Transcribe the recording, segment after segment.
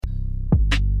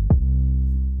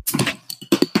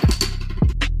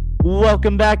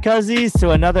Welcome back, Cuzzies,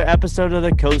 to another episode of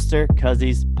the Coaster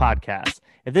Cuzzies podcast.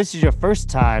 If this is your first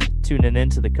time tuning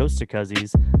into the Coaster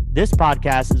Cuzzies, this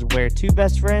podcast is where two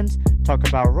best friends talk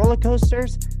about roller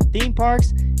coasters, theme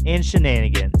parks, and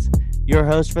shenanigans. Your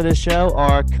hosts for the show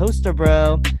are Coaster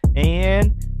Bro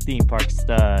and Theme Park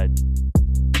Stud.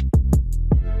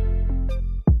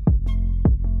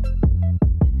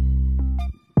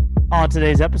 On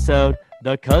today's episode,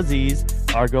 the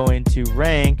Cuzzies are going to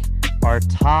rank our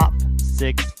top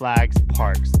Six Flags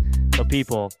parks. So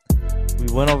people,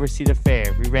 we went over Cedar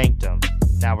Fair, we ranked them.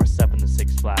 Now we're stepping to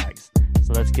Six Flags.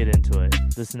 So let's get into it.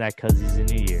 Listen to that Cuzzies in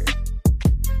your ear.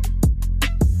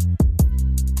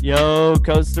 Yo,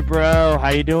 Coaster Bro, how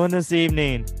you doing this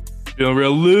evening? Feeling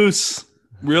real loose,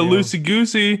 loosey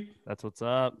goosey. That's what's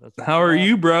up. How are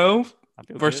you, bro?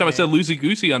 First time I said loosey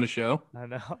goosey on the show. I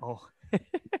know.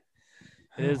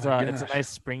 It's a nice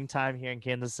springtime here in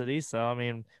Kansas City, so I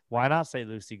mean, why not say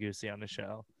loosey goosey on the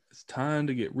show? It's time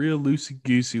to get real loosey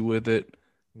goosey with it,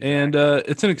 Exactly. and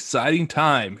it's an exciting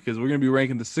time because we're gonna be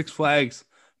ranking the Six Flags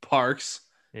parks.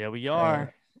 Yeah, we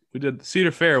are. We did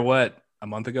Cedar Fair a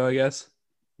month ago, I guess.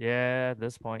 Yeah, at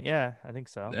this point, yeah, I think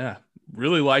so. Yeah,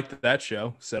 really liked that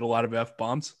show. Said a lot of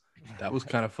F-bombs. That was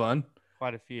kind of fun.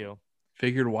 Quite a few.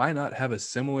 Figured why not have a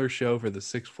similar show for the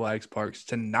Six Flags parks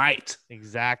tonight?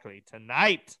 Exactly.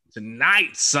 Tonight,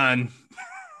 son.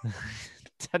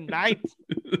 Tonight.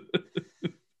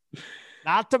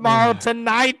 Not tomorrow,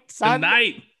 tonight, son.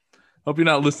 Tonight. Hope you're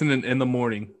not listening in the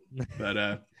morning,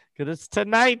 but Because it's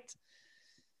tonight.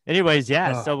 Anyways,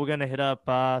 yeah, so we're going to hit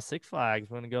up Six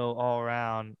Flags. We're going to go all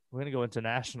around. We're going to go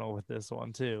international with this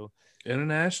one, too.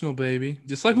 International, baby.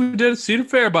 Just like we did at Cedar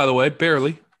Fair, by the way.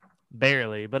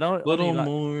 Barely, but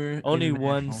only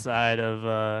one side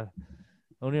of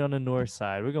only on the north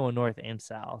side. We're going north and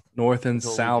south. North and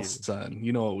south, son.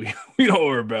 You know what we know what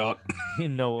we're about. You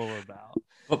know what we're about.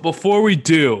 But before we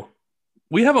do,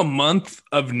 we have a month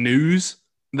of news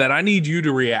that I need you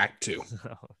to react to.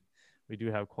 We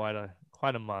do have quite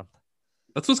a month.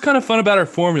 That's what's kind of fun about our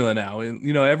formula now. And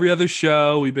every other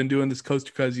show we've been doing this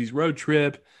Coaster Cuzzies road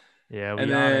trip. Yeah,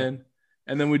 and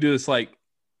then we do this like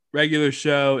regular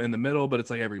show in the middle, but it's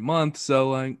like every month. So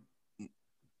like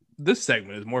this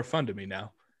segment is more fun to me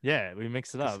now. Yeah, we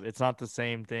mix it up. It's not the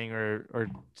same thing or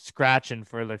scratching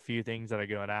for the few things that are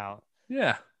going out.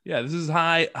 Yeah. This is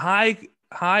high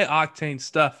octane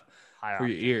stuff for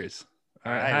your ears.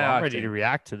 All right, I'm ready to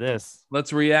react to this.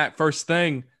 Let's react. First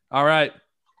thing. All right.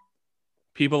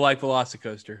 People like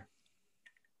Velocicoaster.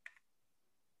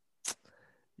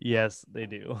 Yes, they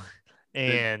do.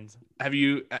 And have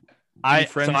you? I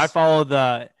follow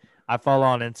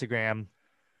on Instagram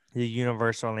the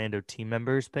Universal Orlando team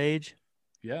members page.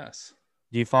 Yes.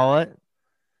 Do you follow it?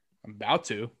 I'm about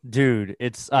to. Dude,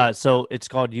 it's so it's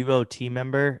called UO team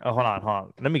member. Oh, hold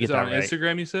on. Let me get that on right.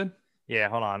 Instagram, you said? Yeah,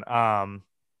 hold on.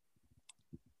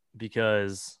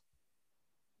 Because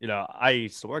I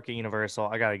used to work at Universal.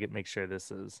 I gotta make sure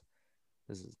this is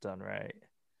done right.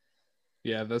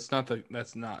 Yeah, that's not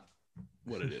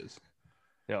what it is.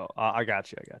 Yo, I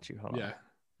got you. Hold on. Yeah.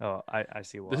 Oh, I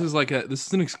see what. This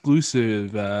is an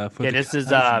exclusive for this is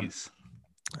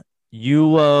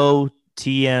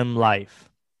UOTM Life.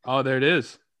 Oh, there it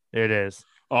is. There it is.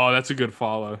 Oh, that's a good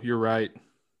follow. You're right.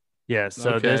 Yeah,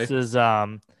 so Okay. This is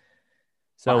behind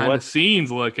the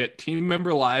scenes look at team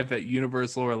member live at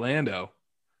Universal Orlando.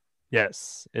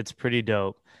 Yes, it's pretty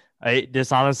dope.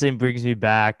 This honestly brings me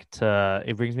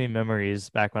memories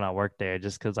back when I worked there,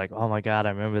 just because like, oh my God,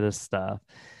 I remember this stuff.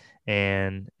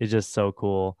 And it's just so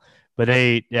cool. But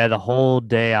the whole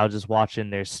day I was just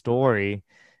watching their story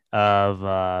of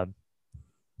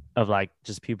like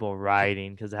just people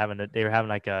riding because they were having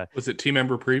like a, was it team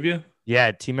member preview?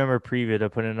 Yeah, team member preview. They're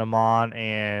putting them on,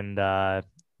 and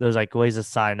there's like ways to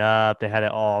sign up. They had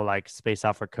it all like spaced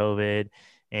out for COVID,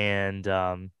 and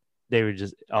they were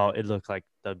just it looked like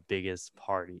the biggest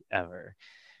party ever.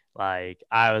 Like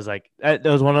I was like, it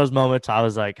was one of those moments I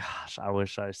was like, gosh, I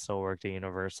wish I still worked at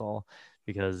Universal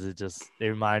because they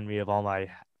remind me of all my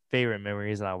favorite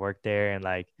memories when I worked there and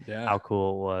like how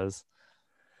cool it was.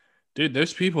 Dude,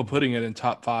 there's people putting it in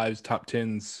top 5s, top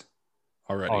 10s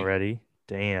already.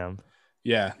 Damn.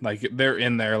 Yeah, like they're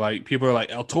in there. Like people are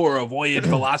like El Toro Voyage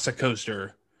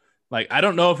Velocicoaster. Like I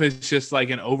don't know if it's just like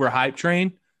an overhyped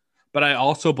train, but I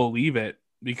also believe it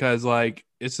because like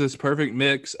it's this perfect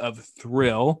mix of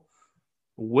thrill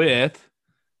with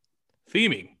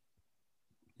theming.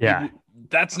 Yeah,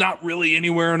 that's not really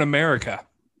anywhere in America.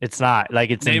 It's not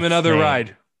like it's name insane. Another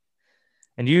ride.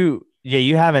 And you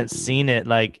haven't seen it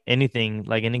like anything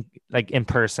like in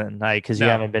person, like because you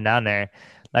haven't been down there.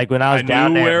 Like when I was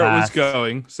down there, where it was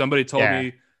going. Somebody told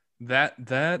me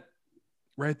that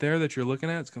right there that you're looking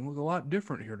at, it's gonna look a lot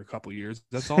different here in a couple of years.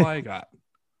 That's all I got.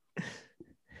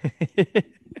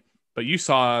 But you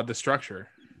saw the structure.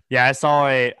 Yeah, I saw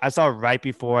it. I saw it right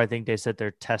before I think they set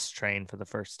their test train for the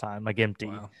first time, like empty.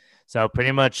 Wow. So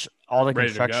pretty much all the Ready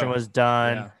to construction go. was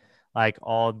done. Yeah. Like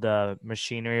all the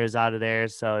machinery was out of there.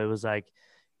 So it was like,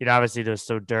 obviously there was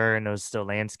still dirt and there was still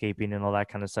landscaping and all that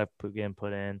kind of stuff getting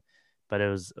put in. But it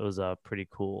was pretty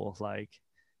cool. Like,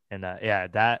 and yeah,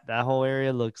 that whole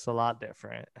area looks a lot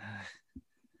different.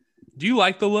 Do you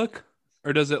like the look,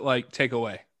 or does it like take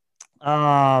away?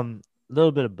 A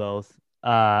little bit of both.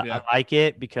 Yeah. I like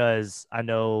it because I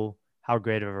know how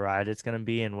great of a ride it's gonna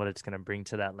be and what it's gonna bring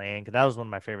to that land. Because that was one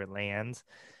of my favorite lands.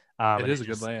 It And is a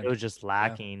good it land. was just Yeah.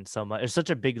 lacking so much. It's such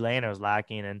a big land. It was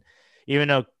lacking, and even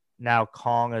though now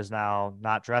Kong is now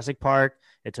not Jurassic Park,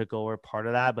 it took over part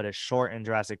of that, but it's short in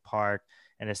Jurassic Park,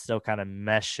 and it still kind of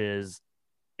meshes.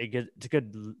 It's a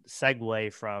good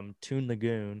segue from Toon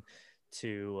Lagoon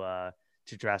to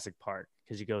Jurassic Park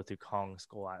because you go through Kong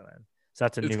Skull Island. So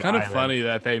that's a It's new kind of island. funny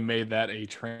that they made that a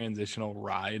transitional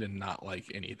ride and not like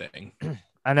anything.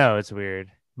 I know it's weird,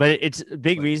 but it's a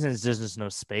big Like, reason is there's just no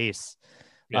space.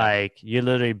 yeah. Like you're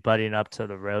literally butting up to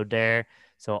the road there.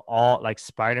 So all like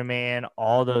Spider-Man,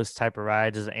 all those type of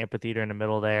rides, there's an amphitheater in the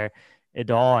middle there.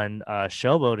 It all in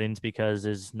showboatings because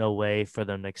there's no way for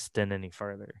them to extend any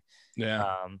further.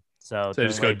 Yeah. So So they the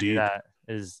just only go way to do deep. that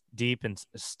is deep and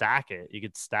stack it. You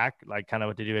could stack like kind of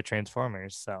what they do with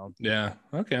Transformers. So Yeah.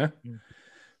 Okay. Mm.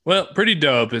 Well, pretty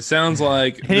dope. It sounds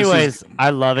like this anyways, is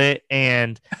I love it.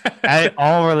 And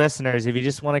all our listeners, if you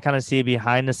just want to kind of see a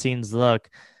behind the scenes look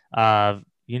of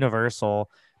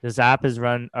Universal, this app is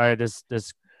run or this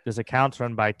account's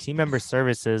run by Team Member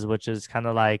Services, which is kind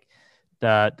of like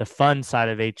the fun side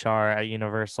of HR at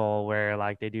Universal, where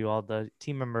like they do all the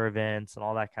team member events and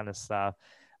all that kind of stuff.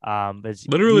 But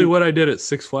literally what I did at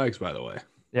Six Flags, by the way.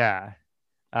 yeah.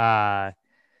 Uh,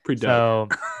 Pretty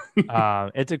dope.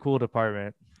 so it's a cool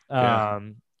department. Yeah.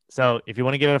 So if you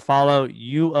want to give it a follow,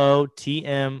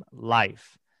 UOTM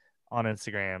Life on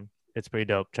Instagram. It's pretty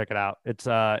dope. Check it out. It's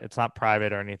not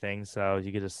private or anything, so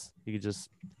you could just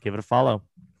give it a follow.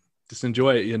 Just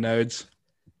enjoy it, you nerds.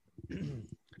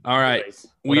 All right. Anyways,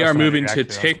 what We else are do I have to moving to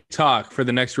react on? TikTok for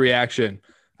the next reaction.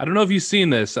 I don't know if you've seen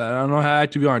this. I don't know how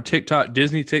active you are on TikTok,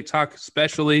 Disney TikTok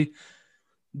especially,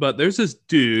 but there's this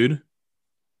dude,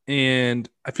 and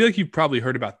I feel like you've probably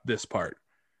heard about this part.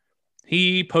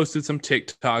 He posted some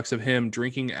TikToks of him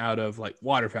drinking out of like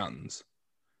water fountains,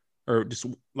 or just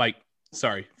like,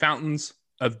 sorry, fountains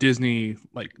of Disney,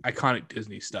 like iconic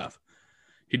Disney stuff.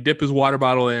 He'd dip his water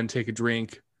bottle in, take a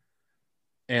drink,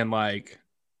 and like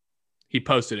he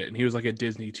posted it, and he was like a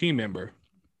Disney team member.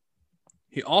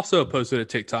 He also posted a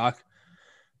TikTok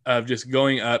of just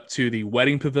going up to the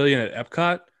wedding pavilion at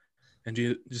Epcot and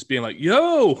just being like,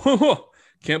 yo,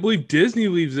 can't believe Disney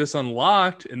leaves this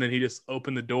unlocked. And then he just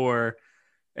opened the door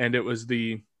and it was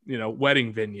the,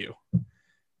 wedding venue.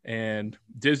 And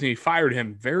Disney fired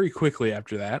him very quickly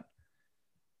after that.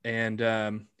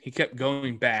 And he kept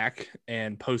going back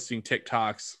and posting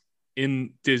TikToks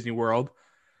in Disney World.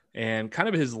 And kind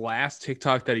of his last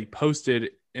TikTok that he posted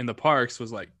in the parks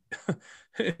was like,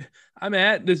 I'm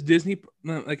at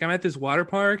this water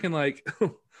park and like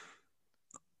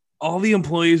all the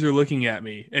employees are looking at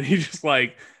me. And he just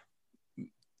like,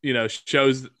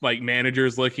 shows like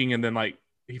managers looking, and then like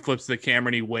he flips the camera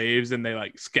and he waves and they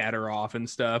like scatter off and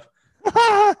stuff.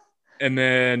 And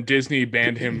then Disney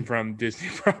banned him from Disney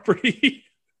property.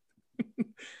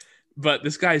 But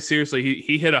this guy, seriously,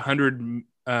 he hit 100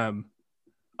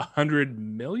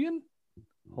 million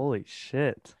Holy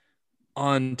shit.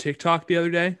 on TikTok the other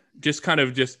day. Just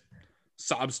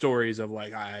sob stories of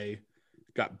like, I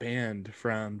got banned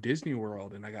from Disney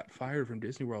World and I got fired from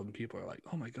Disney World, and people are like,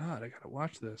 oh my God, I gotta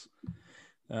watch this.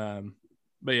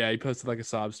 But yeah, he posted like a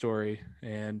sob story,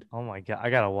 and Oh my God. I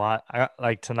gotta watch.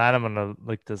 Like tonight I'm gonna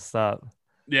look this up.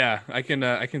 yeah, I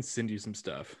can send you some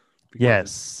stuff.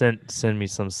 Yes, send me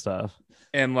some stuff.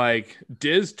 And like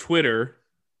Diz Twitter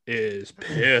is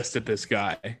pissed at this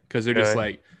guy because they're just Okay.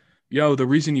 like, yo, the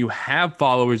reason you have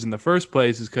followers in the first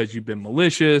place is because you've been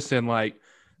malicious and like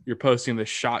you're posting the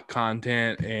shock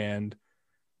content, and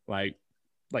like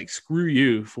screw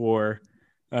you for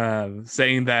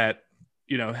saying that,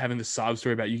 having this sob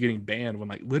story about you getting banned when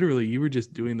like literally you were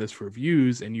just doing this for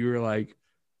views, and you were like,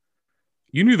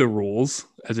 you knew the rules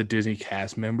as a Disney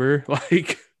cast member.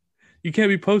 Like you can't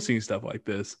be posting stuff like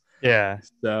this. Yeah.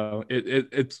 So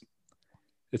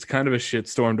it's kind of a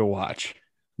shitstorm to watch,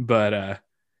 but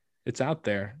it's out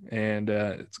there,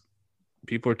 and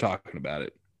people are talking about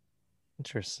it.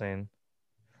 Interesting.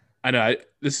 I know.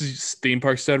 This is just theme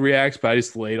park stud reacts, but I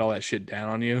just laid all that shit down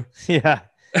on you Yeah.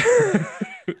 I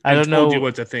and don't told know. you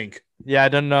what to think. Yeah, I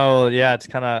don't know. Yeah, it's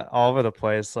kind of all over the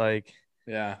place. Like,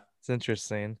 Yeah. it's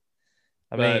interesting.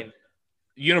 I But mean,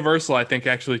 Universal, I think,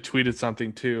 actually tweeted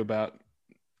something too about,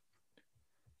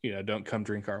 don't come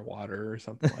drink our water or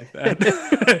something like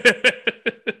that.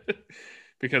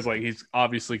 Because like he's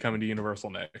obviously coming to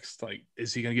Universal next. Like,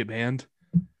 is he gonna get banned?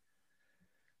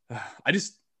 I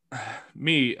just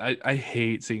I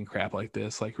hate seeing crap like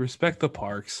this. Like, respect the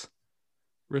parks,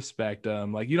 respect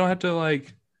them. Like, you don't have to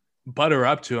like butter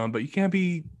up to them, but you can't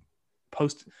be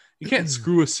you can't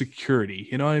screw with security.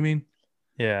 You know what I mean?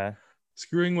 yeah.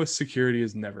 Screwing with security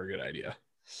is never a good idea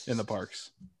in the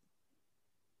parks.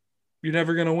 You're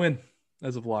never gonna win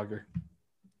as a vlogger.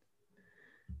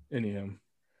 Anyhow,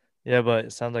 Yeah, but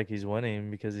it sounds like he's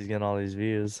winning because he's getting all these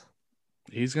views.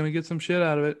 he's gonna get some shit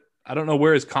out of it. I don't know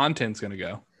where his content's gonna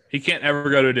go. He can't ever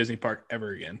go to a Disney park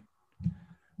ever again.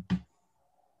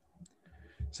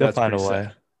 So He'll that's find a pretty way.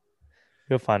 sad.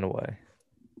 He'll find a way.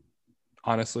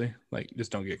 Honestly, like,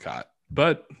 just don't get caught.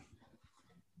 But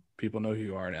people know who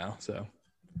you are now, so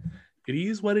it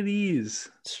is what it is.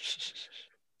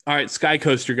 All right, Sky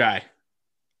Coaster guy.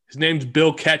 His name's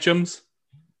Bill Ketchums.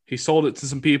 He sold it to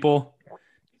some people.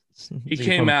 He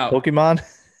came out. Pokemon?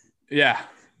 Yeah.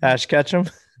 Ash Ketchum?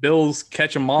 Bill's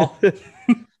Catch 'em all.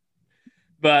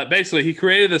 But basically, he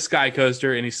created the Sky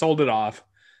Coaster and he sold it off.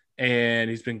 And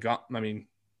he's been gone. I mean,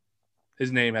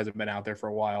 his name hasn't been out there for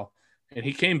a while. And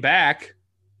he came back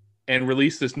and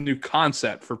released this new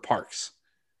concept for parks.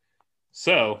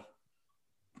 So,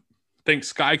 think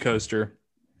Sky Coaster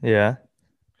Yeah.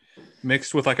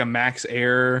 mixed with like a Max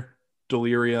Air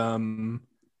Delirium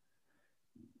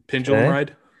pendulum Okay.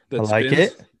 ride. I like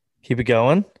spins. it. Keep it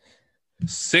going.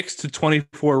 6 to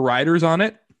 24 riders on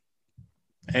it.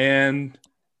 And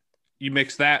you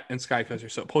mix that and Sky Coaster.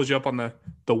 So it pulls you up on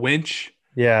the winch.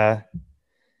 Yeah.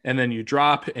 And then you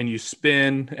drop and you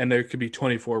spin, and there could be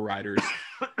 24 riders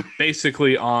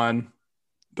basically on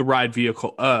the ride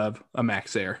vehicle of a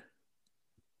Max Air.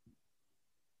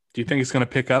 Do you think it's going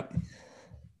to pick up?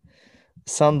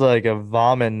 Sounds like a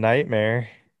vomit nightmare.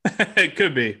 It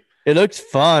could be. It looks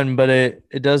fun, but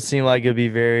it does seem like it'd be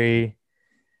very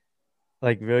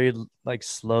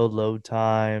slow load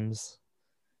times.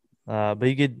 But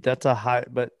that's a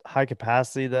high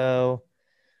capacity though.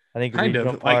 I think Kind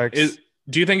regional of. Like, parks.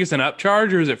 do you think it's an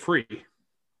upcharge or is it free?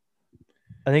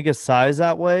 I think it's sized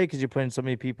that way because you're putting so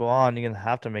many people on, you're gonna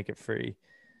have to make it free.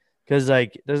 Because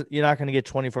you're not gonna get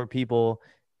 24 people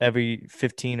every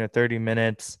 15 or 30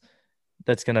 minutes.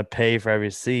 That's gonna pay for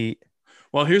every seat.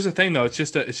 Well, here's the thing though. It's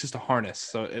just a harness,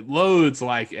 so it loads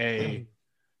like a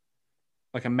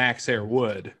Max Air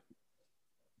would.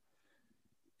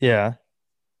 Yeah.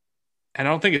 And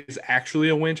I don't think it's actually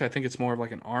a winch. I think it's more of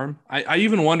like an arm. I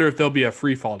even wonder if there'll be a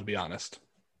free fall, to be honest.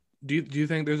 Do you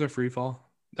think there's a free fall?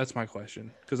 That's my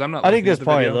question. Because I'm not. I think there's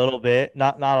probably video. a little bit,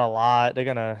 not a lot. They're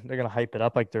gonna hype it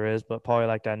up like there is, but probably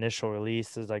like the initial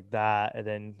release is like that, and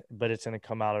then but it's gonna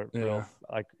come out real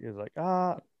like it's like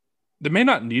There may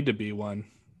not need to be one,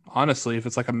 honestly, if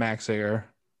it's like a Max Air.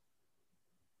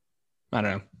 I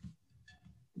don't know.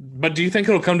 But do you think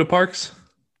it'll come to parks?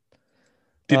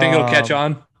 Do you think it'll catch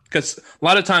on? Because a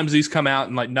lot of times these come out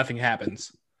and like nothing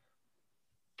happens.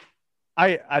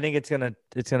 I think it's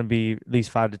gonna be at least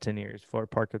 5 to 10 years before a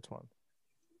park gets one.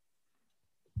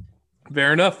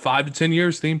 Fair enough. 5 to 10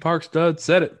 years. Theme parks dud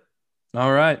said it.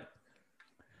 All right.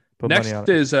 Put Next money on it.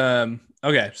 is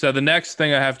okay. So the next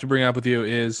thing I have to bring up with you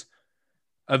is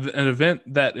an event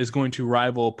that is going to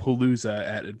rival Palooza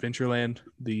at Adventureland,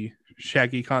 the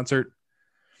Shaggy concert.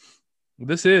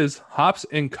 This is Hops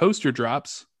and Coaster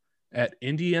Drops at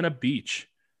Indiana Beach.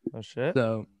 Oh shit!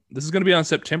 So this is going to be on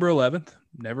September 11th.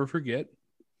 Never forget.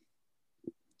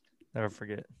 Never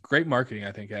forget. Great marketing,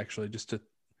 I think, actually, just to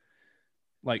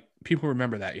like people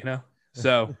remember that, you know.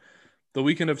 So the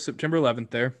weekend of September 11th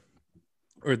there,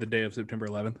 or the day of September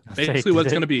 11th. Basically, what's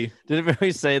going to be. Did it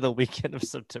really say the weekend of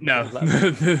September? No,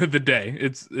 11th? the day.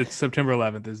 It's September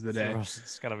 11th is the day.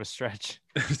 It's kind of a stretch.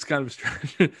 It's kind of a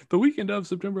stretch. The weekend of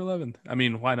September 11th. I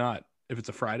mean, why not? If it's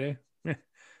a Friday.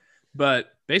 But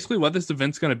basically what this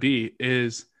event's going to be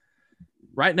is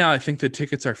right now I think the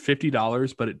tickets are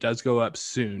 $50, but it does go up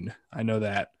soon. I know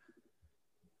that.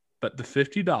 But the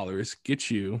 $50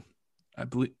 gets you, I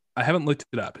believe, I haven't looked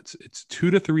it up. It's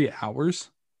 2 to 3 hours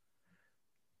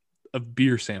of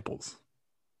beer samples.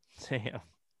 Damn.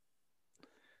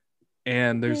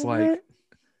 And there's like,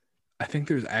 I think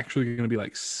there's actually going to be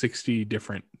like 60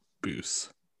 different booths.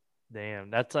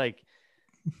 Damn, that's like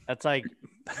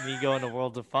me going to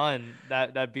Worlds of Fun.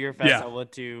 That beer fest I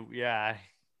went to, yeah.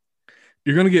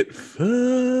 You're gonna get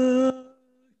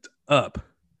fucked up.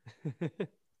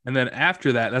 And then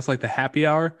after that, that's like the happy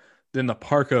hour. Then the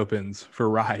park opens for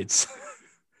rides.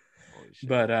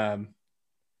 But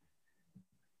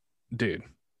dude,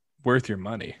 worth your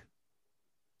money.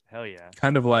 Hell yeah.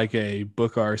 Kind of like a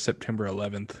book our September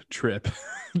 11th trip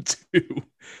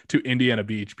to Indiana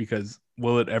Beach, because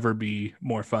will it ever be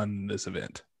more fun than this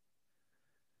event?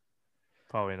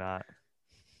 Probably not.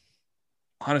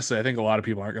 Honestly, I think a lot of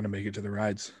people aren't going to make it to the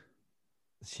rides.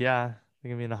 Yeah, they're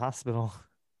gonna be in the hospital.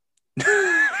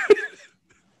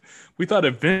 We thought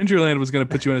Adventureland was going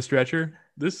to put you in a stretcher.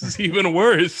 This is even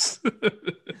worse.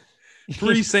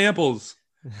 Free samples.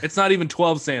 It's not even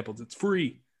 12 samples. It's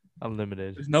free.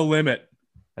 Unlimited. There's no limit.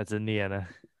 That's Indiana.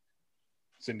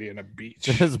 It's Indiana Beach.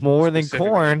 There's more than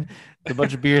corn. It's a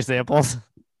bunch of beer samples.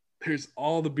 There's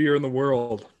all the beer in the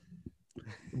world.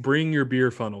 Bring your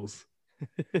beer funnels.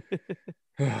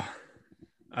 I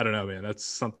don't know, man. That's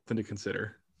something to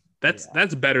consider. That's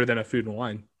better than a Food and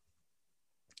Wine.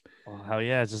 Oh, hell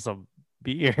yeah. It's just a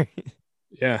beer.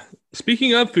 Yeah.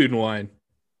 Speaking of Food and Wine,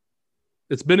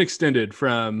 it's been extended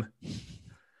from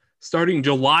starting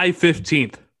July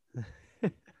 15th.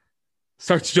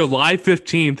 Starts July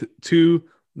 15th to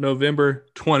November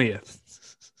 20th.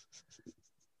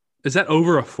 Is that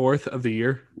over a fourth of the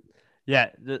year?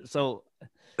 Yeah. So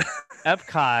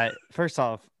Epcot, first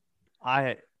off,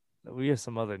 we have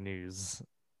some other news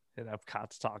in Epcot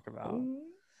to talk about.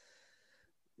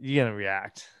 You're gonna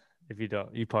react. If you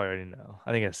don't, you probably already know.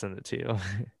 I think I sent it to you.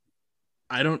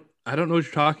 I don't know what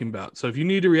you're talking about. So if you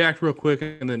need to react real quick,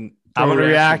 and then I'm gonna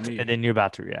react, and then you're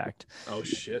about to react. Oh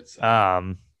shit.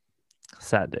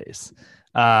 Sad days.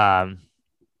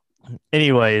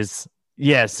 Anyways,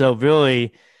 yeah. So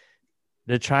really,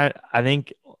 I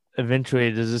think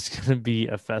eventually there's just gonna be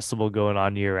a festival going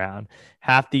on year round.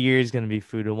 Half the year is gonna be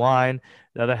Food and Wine.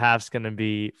 The other half's gonna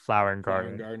be Flower and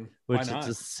Garden. Which is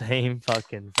the same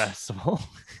fucking festival.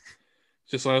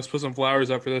 Just let us put some flowers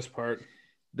up for this part.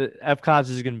 The Epcot's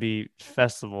is going to be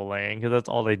festival land because that's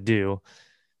all they do,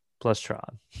 plus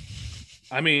Tron.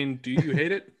 I mean, do you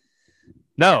hate it?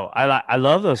 No, I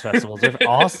love those festivals. They're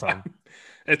awesome.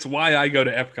 It's why I go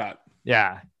to Epcot.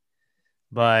 Yeah,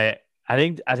 but I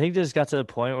think they just got to the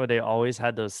point where they always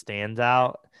had those stands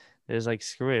out. They're just like,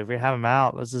 screw it. If we have them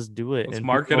out, let's just do it. Let's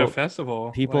market a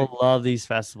festival. People love these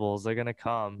festivals. They're gonna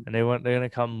come, and they're gonna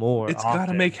come more. It's got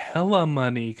to make hella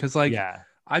money because, like,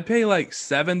 I pay like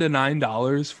 $7 to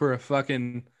 $9 for a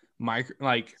fucking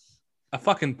a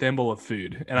fucking thimble of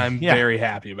food, and I'm very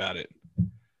happy about it.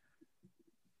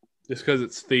 Just because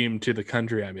it's themed to the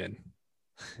country I'm in,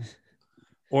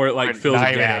 or it like fills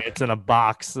a gap. It's in a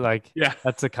box.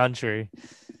 That's a country.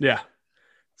 Yeah.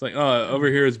 It's like, oh, over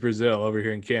here is Brazil. Over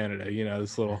here in Canada, you know,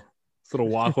 this little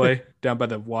walkway down by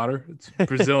the water. It's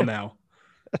Brazil now.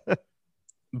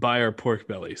 Buy our pork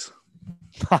bellies.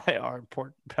 Buy our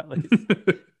pork bellies,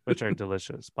 which are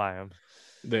delicious. Buy them.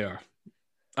 They are.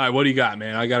 All right, what do you got,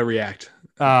 man? I got to react.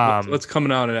 What's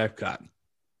coming on at Epcot?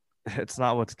 It's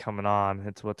not what's coming on.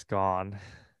 It's what's gone.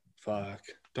 Fuck.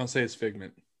 Don't say it's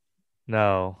Figment.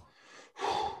 No.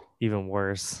 Even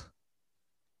worse.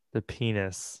 The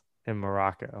penis in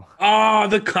Morocco. Oh,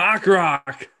 the cock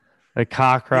rock. The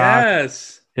cock rock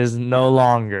is no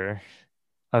longer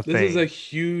a thing. This is a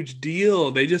huge deal.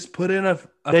 They just put in a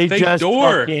they fake just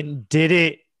door. Fucking did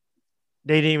it.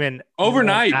 They didn't even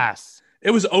overnight. It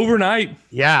was overnight.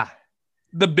 Yeah.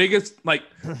 The biggest,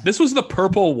 this was the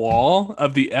purple wall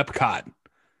of the Epcot.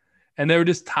 And they were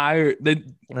just tired.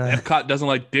 Epcot doesn't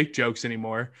like dick jokes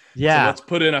anymore. Yeah. So let's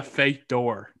put in a fake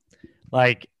door.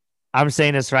 I'm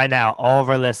saying this right now. All of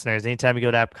our listeners, anytime you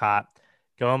go to Epcot,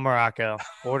 go in Morocco,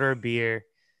 order a beer,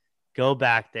 go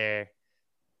back there,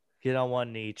 get on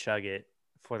one knee, chug it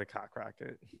for the cock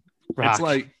rocket.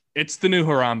 It's the new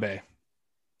Harambe.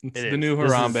 It's the new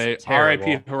Harambe.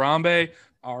 R.I.P. Harambe.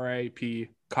 R.I.P.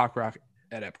 cock rock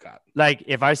at Epcot.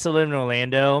 If I still live in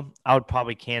Orlando, I would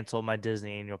probably cancel my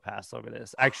Disney annual pass over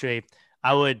this. Actually,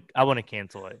 I want to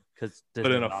cancel it because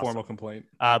put in a formal complaint.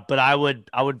 But I would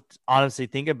honestly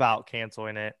think about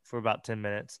canceling it for about 10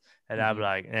 minutes, and I'd be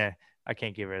like, I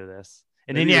can't get rid of this.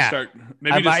 And maybe then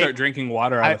start drinking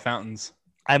water out of fountains.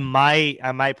 I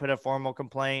might put a formal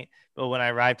complaint, but when I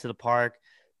arrive to the park,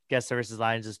 guest services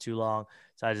line is just too long,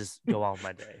 so I just go on with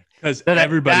my day. Because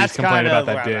everybody's complaining about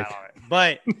that dick.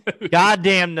 But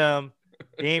goddamn them,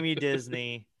 damn you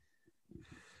Disney.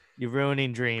 You're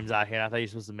ruining dreams out here. I thought you were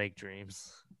supposed to make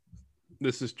dreams.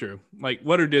 This is true.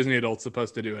 What are Disney adults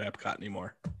supposed to do at Epcot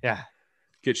anymore? Yeah.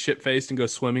 Get shit-faced and go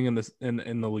swimming in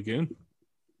the lagoon?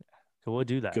 So we'll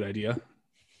do that. Good idea.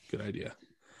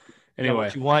 Anyway.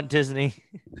 What you want, Disney?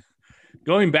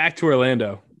 Going back to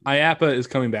Orlando, IAPA is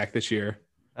coming back this year.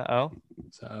 Uh-oh.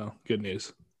 So good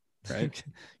news, right?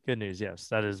 Good news. Yes,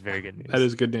 that is very good news. That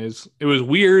is good news. It was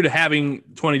weird having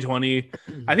 2020.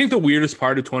 I think the weirdest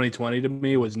part of 2020 to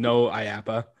me was no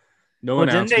IAPA, no Well,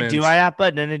 didn't announcements. they do IAPA?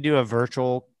 Didn't they do a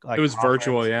virtual? Like, It was conference?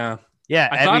 virtual, yeah. Yeah,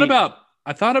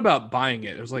 I thought about buying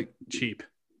it. It was like cheap.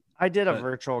 I did a but-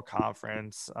 virtual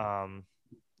conference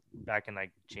back in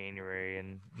like January,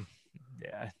 and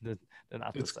yeah, they're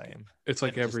not the same. It's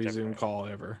like It's just every Zoom different. call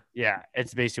ever. Yeah,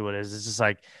 it's basically what it is. It's just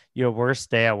like your worst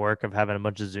day at work of having a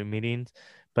bunch of Zoom meetings,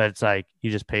 but it's like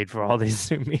you just paid for all these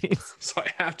Zoom meetings. So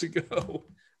I have to go.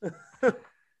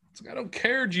 It's like, I don't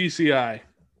care, GCI. I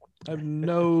have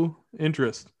no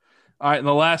interest. All right, and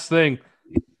the last thing,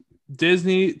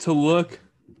 Disney to look.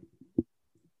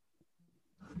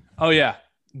 Oh yeah,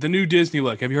 the new Disney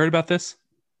look. Have you heard about this?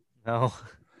 No.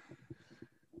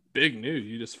 Big news.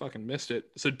 You just fucking missed it.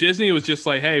 So Disney was just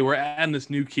like, hey, we're adding this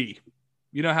new key.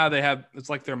 You know how they have, it's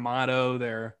like their motto,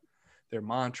 their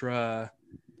mantra.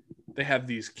 They have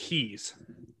these keys.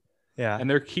 Yeah. And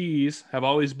their keys have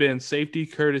always been safety,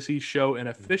 courtesy, show, and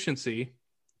efficiency.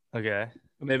 Okay.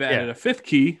 And they've added a fifth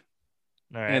key.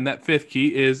 All right. And that fifth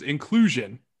key is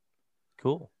inclusion.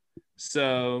 Cool.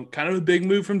 So kind of a big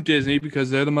move from Disney because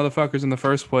they're the motherfuckers in the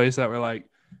first place that were like,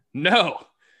 no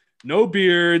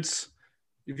beards.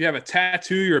 If you have a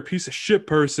tattoo, you're a piece of shit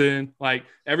person. Like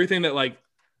everything that like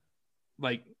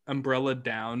umbrella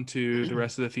down to the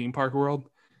rest of the theme park world.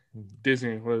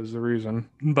 Disney was the reason,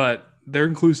 but they're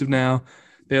inclusive now.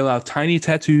 They allow tiny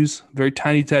tattoos, very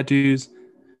tiny tattoos.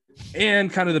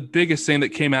 And kind of the biggest thing that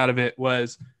came out of it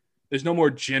was there's no more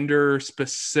gender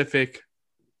specific,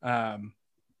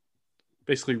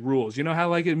 basically rules. You know how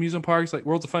like at amusement parks, like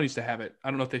Worlds of Fun used to have it. I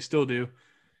don't know if they still do,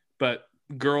 but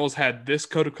girls had this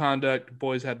code of conduct,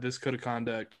 boys had this code of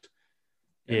conduct,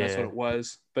 and that's what it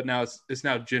was. But now it's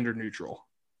now gender neutral.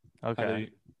 Okay. They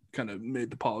kind of made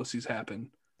the policies happen.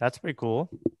 That's pretty cool.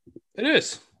 It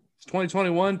is. It's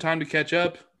 2021. Time to catch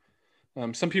up.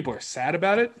 Some people are sad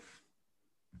about it.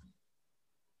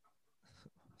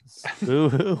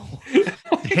 Boo-hoo.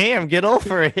 Damn, get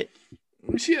over it.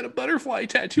 She had a butterfly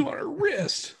tattoo on her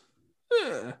wrist.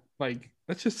 Ugh. Like,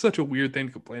 that's just such a weird thing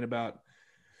to complain about.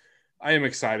 I am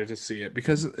excited to see it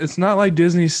because it's not like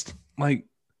Disney's, like,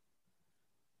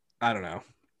 I don't know.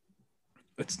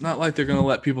 It's not like they're going to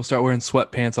let people start wearing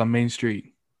sweatpants on Main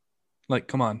Street. Like,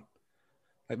 come on.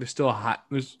 Like, there's still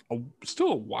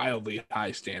a wildly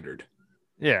high standard.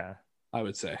 Yeah. I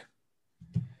would say.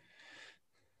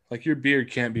 Like, your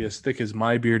beard can't be as thick as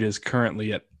my beard is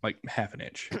currently at like half an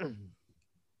inch.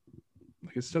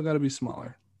 Like, it's still got to be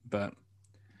smaller, but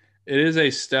it is a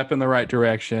step in the right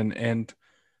direction. And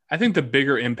I think the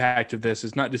bigger impact of this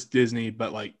is not just Disney,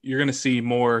 but like you're going to see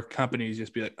more companies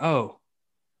just be like, oh,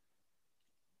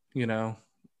 you know,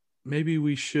 maybe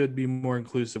we should be more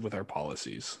inclusive with our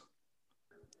policies.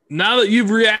 Now that you've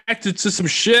reacted to some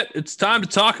shit, it's time to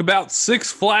talk about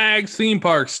Six Flags theme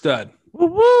park stud.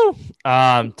 Woo-woo.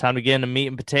 Time to get into meat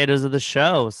and potatoes of the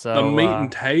show. So The meat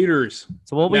and taters.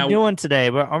 So what are we doing today?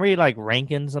 Are we like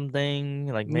ranking something?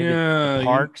 Like maybe the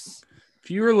parks? If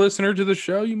you were a listener to the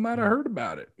show, you might have heard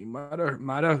about it. You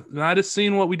might have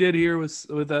seen what we did here with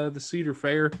the Cedar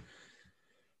Fair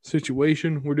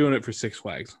situation. We're doing it for Six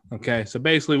Flags. Okay. So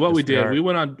basically what we did, we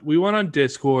went on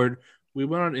Discord, we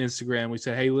went on Instagram, we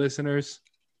said, hey listeners,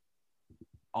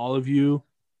 all of you,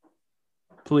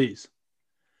 please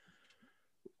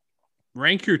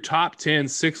rank your top 10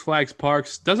 Six Flags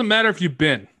parks. Doesn't matter if you've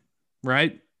been,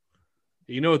 right?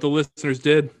 You know what the listeners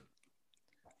did?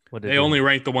 They only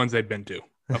ranked the ones they've been to.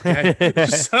 Okay.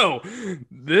 So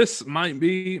this might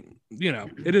be,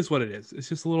 it is what it is. It's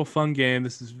just a little fun game.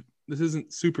 This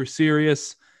isn't super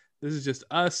serious. This is just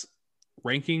us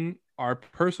ranking our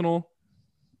personal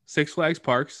Six Flags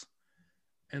parks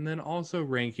and then also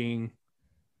ranking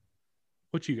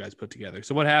what you guys put together.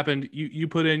 So what happened? You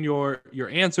put in your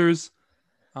answers.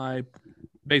 I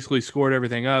basically scored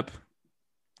everything up.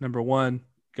 Number 1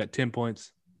 got 10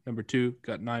 points. Number 2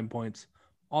 got 9 points.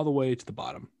 All the way to the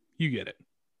bottom. You get it.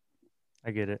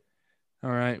 I get it. All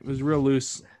right. It was real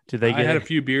loose. I had a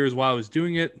few beers while I was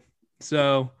doing it.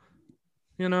 So,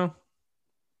 don't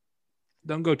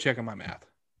go checking my math.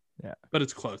 Yeah. But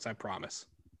it's close, I promise.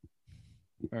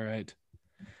 All right.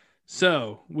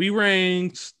 So we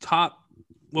ranked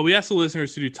we asked the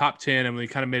listeners to do top 10 and we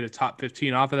kind of made a top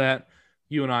 15 off of that.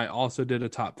 You and I also did a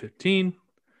top 15.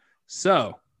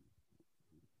 So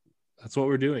that's what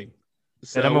we're doing.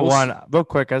 So number 1, real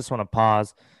quick, I just want to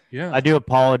pause. Yeah. I do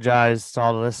apologize to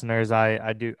all the listeners.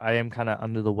 I am kind of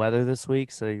under the weather this week,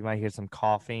 so you might hear some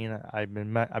coughing. I've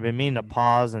been meaning to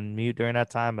pause and mute during that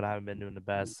time, but I haven't been doing the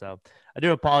best. So I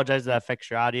do apologize if that affects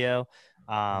your audio.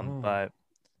 Oh. But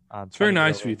I'm It's trying very to get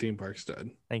nice over of you, it. Theme Park Stud.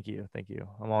 Thank you.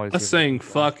 I'm always Us here for saying the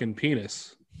fuck and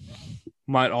penis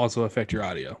might also affect your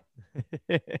audio.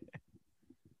 feedback.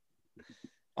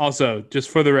 Also, just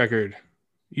for the record,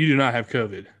 you do not have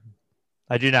COVID.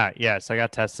 I do not. Yes, I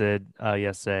got tested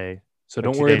yesterday. So or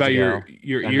don't 2 worry days about ago.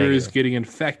 your I'm ears negative. getting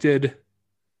infected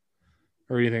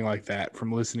or anything like that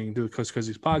from listening to the Coast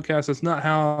Cousins podcast. That's not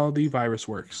how the virus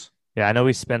works. Yeah, I know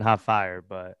we spin hot fire,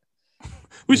 but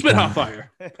We spit hot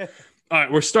fire. All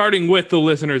right, we're starting with the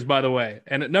listeners, by the way.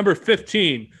 And at number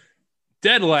 15,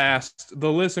 dead last,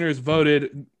 the listeners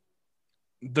voted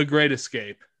The Great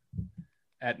Escape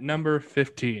at number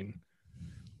 15.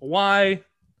 Why?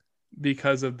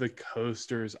 Because of the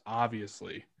coasters,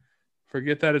 obviously.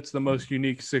 Forget that it's the most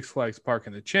unique Six Flags park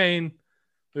in the chain.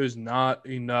 There's not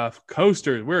enough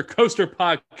coasters. We're a coaster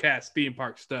podcast, Theme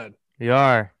Park Stud. You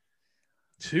are.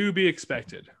 To be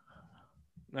expected.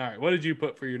 All right, what did you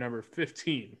put for your number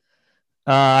 15?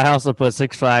 I also put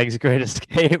Six Flags Great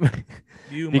Escape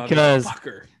You because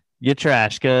motherfucker. you're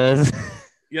trash, cuz.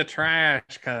 You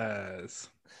trash, cuz.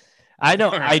 I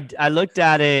don't. All right. I looked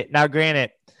at it. Now,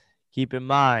 granted, keep in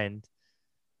mind,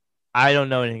 I don't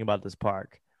know anything about this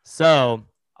park, so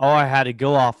all I had to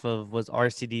go off of was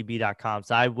rcdb.com.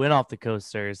 So I went off the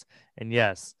coasters, and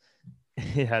yes,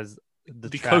 it has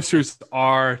The coasters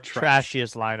are trash.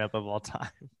 trashiest lineup of all time.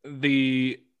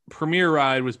 The premier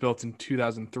ride was built in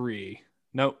 2003.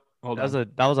 Nope. Hold on.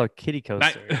 That was a kiddie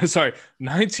coaster. Sorry,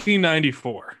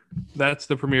 1994. That's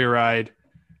the premier ride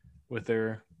with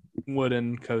their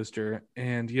wooden coaster.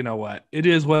 And you know what? It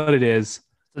is what it is.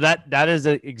 So that is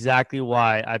exactly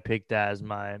why I picked that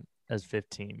as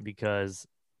 15, because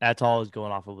that's all I was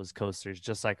going off of was coasters,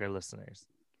 just like our listeners.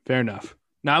 Fair enough.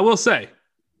 Now I will say,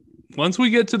 once we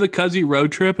get to the Cuzzy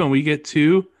road trip and we get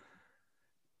to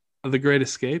The Great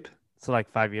Escape, So like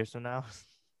 5 years from now.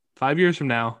 5 years from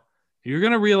now, you're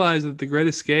gonna realize that The Great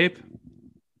Escape,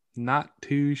 not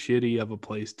too shitty of a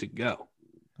place to go.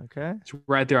 Okay. It's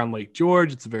right there on Lake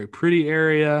George. It's a very pretty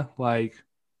area.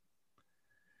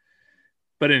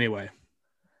 But anyway,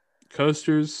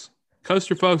 coaster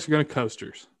folks are going to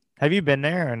coasters. Have you been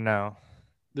there or no?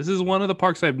 This is one of the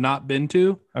parks I've not been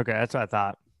to. Okay, that's what I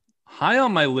thought. High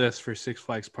on my list for Six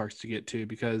Flags parks to get to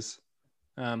because,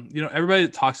 everybody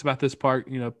that talks about this park,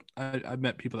 I've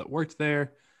met people that worked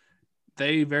there.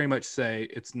 They very much say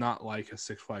it's not like a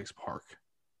Six Flags park.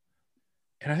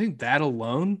 And I think that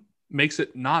alone makes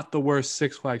it not the worst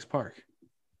Six Flags park.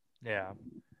 Yeah.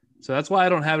 So that's why I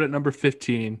don't have it at number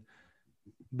 15.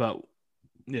 But,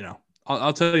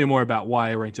 I'll tell you more about why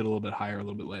I ranked it a little bit higher a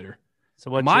little bit later.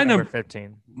 So what's your number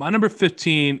 15? My number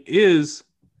 15 is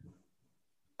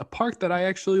a park that I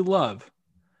actually love.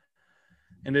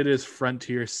 And it is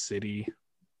Frontier City.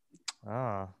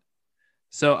 Oh.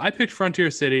 So I picked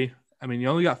Frontier City. I mean, you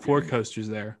only got 4 coasters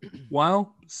there.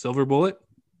 While Silver Bullet,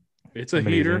 it's a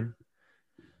Amazing. heater.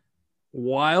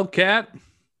 Wildcat,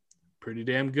 pretty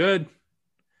damn good.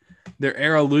 Their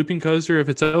Arrow looping coaster, if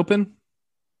it's open,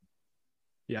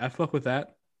 yeah, I fuck with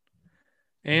that.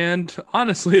 And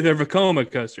honestly, their Vekoma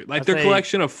coaster, like their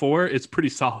collection of 4, it's pretty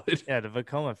solid. Yeah, the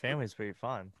Vekoma family is pretty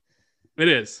fun. It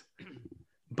is.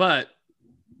 But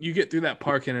you get through that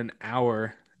park in an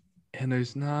hour, and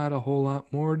there's not a whole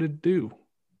lot more to do.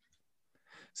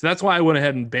 So that's why I went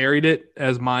ahead and buried it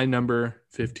as my number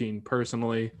 15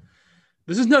 personally.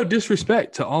 This is no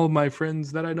disrespect to all of my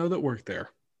friends that I know that work there.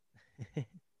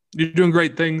 You're doing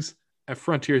great things at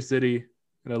Frontier City,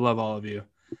 and I love all of you.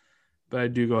 But I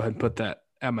do go ahead and put that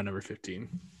at my number 15.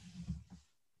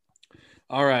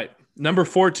 All right, number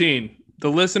 14. The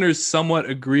listeners somewhat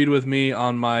agreed with me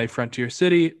on my Frontier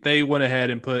City. They went ahead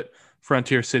and put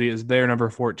Frontier City as their number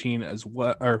 14 as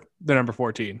well, or their number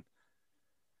 14.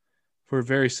 For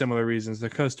very similar reasons. They're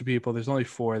coastal people. There's only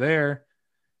 4 there.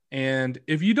 And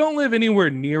if you don't live anywhere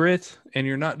near it and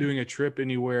you're not doing a trip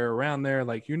anywhere around there,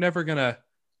 you're never going to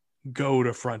go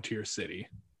to Frontier City.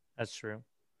 That's true.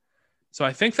 So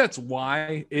I think that's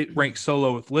why it ranks so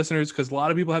low with listeners, because a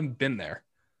lot of people haven't been there.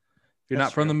 If you're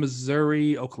not from the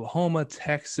Missouri, Oklahoma,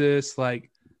 Texas,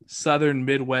 southern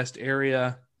Midwest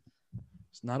area,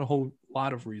 there's not a whole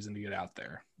lot of reason to get out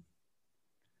there.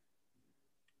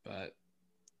 But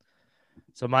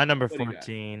so my number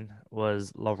 14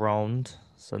 was La Ronde.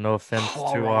 So no offense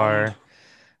to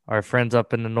our friends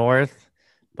up in the north,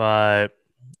 but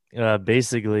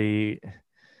basically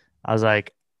I was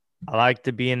like, I like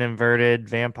to be an inverted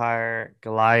vampire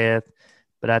Goliath,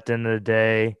 but at the end of the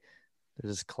day,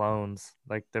 They're just clones.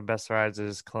 Like their best rides are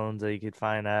just clones that you could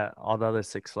find at all the other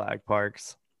Six Flag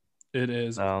parks. It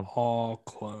is So all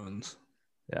clones.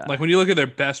 yeah. Like when you look at their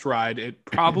best ride, it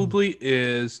probably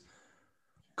is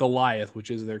Goliath,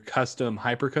 which is their custom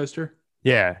hyper coaster.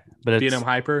 Yeah, but B&M it's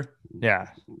Hyper yeah.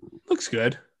 looks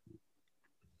good.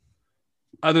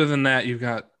 Other than that, you've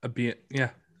got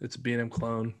it's a B&M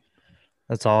clone.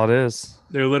 That's all it is.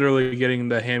 They're literally getting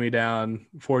the hand-me-down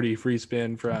 4D free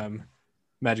spin from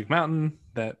Magic Mountain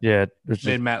that Yeah, it's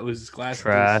made just Matt lose his glasses.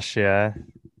 trash. Yeah.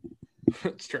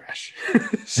 It's trash.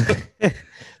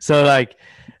 So like,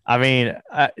 I mean,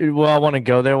 I want to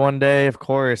go there one day, of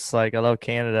course. Like I love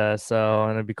Canada, so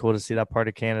and it'd be cool to see that part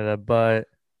of Canada. But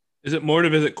Is it more to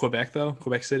visit Quebec though?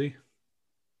 Quebec City?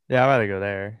 yeah, I'd rather go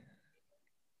there.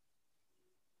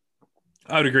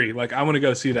 I would agree. Like I want to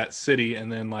go see that city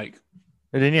and then like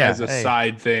And then yeah, as a hey,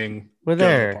 side thing, we're go to the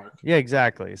there. park. Yeah,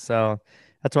 exactly. So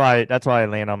that's why I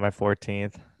land on my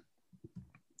 14th.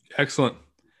 Excellent.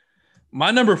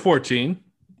 My number 14,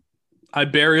 I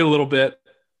bury a little bit.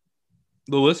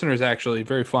 The listener's actually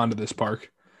very fond of this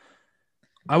park.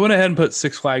 I went ahead and put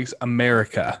Six Flags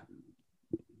America.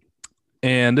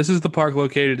 And this is the park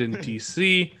located in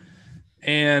DC.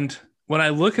 And when I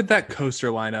look at that coaster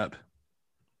lineup,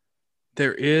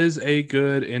 there is a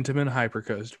good Intamin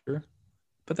hypercoaster,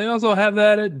 but they also have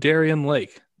that at Darien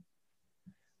Lake.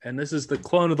 And this is the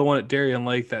clone of the one at Darien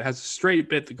Lake that has a straight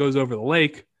bit that goes over the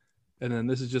lake. And then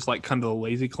this is just like kind of the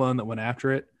lazy clone that went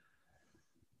after it.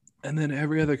 And then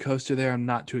every other coaster there, I'm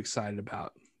not too excited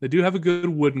about. They do have a good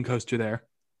wooden coaster there.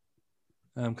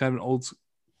 Kind of an old.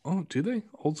 Oh, do they?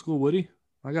 Old school Woody?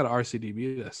 I got to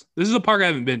RCDB this. This is a park I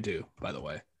haven't been to, by the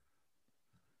way.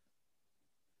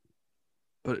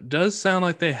 But it does sound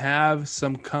like they have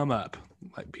some come up.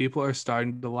 Like people are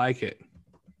starting to like it.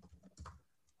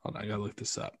 Hold on, I got to look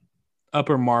this up.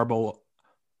 Marlboro.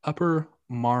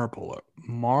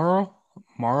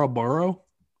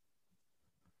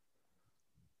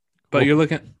 But you're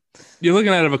looking at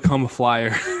a Vekoma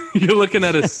flyer. you're looking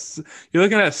at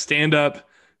a stand-up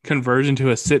conversion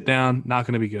to a sit-down. Not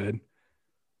going to be good.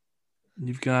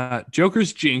 You've got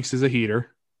Joker's Jinx is a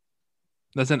heater.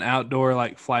 That's an outdoor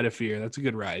like Flight of Fear. That's a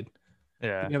good ride.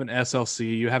 Yeah. You have an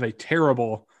SLC. You have a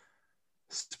terrible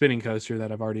spinning coaster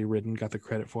that I've already ridden. Got the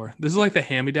credit for. This is like the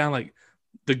hand-me-down, like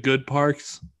the good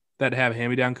parks that have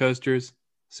hand-me-down coasters.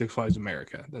 Six Flags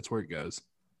America. That's where it goes.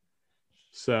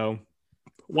 So.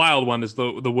 Wild One is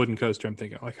the wooden coaster I'm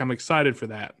thinking. Like I'm excited for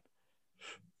that.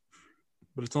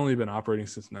 But it's only been operating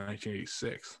since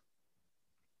 1986.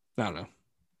 I don't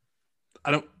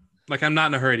know. I'm not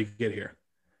in a hurry to get here.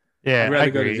 Yeah. I'd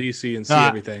rather go to DC and see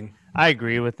everything. I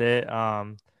agree with it.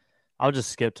 I'll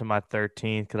just skip to my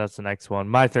 13th because that's the next one.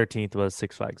 My 13th was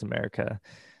Six Flags America.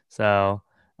 So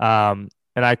and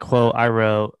I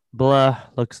wrote, blah,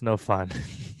 looks no fun.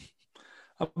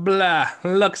 Blah,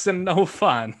 looks no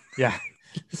fun. Yeah.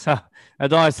 So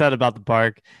that's all I said about the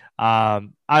park. Part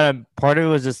of it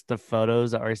was just the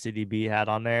photos that RCDB had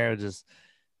on there. It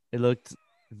looked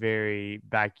very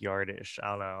backyardish. I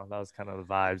don't know. That was kind of the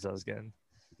vibes I was getting.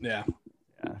 Yeah.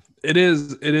 It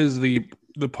is the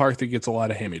park that gets a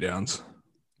lot of hand-me-downs.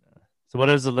 So what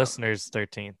is the listeners'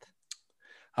 13th?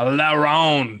 La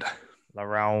Ronde.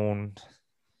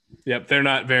 Yep, they're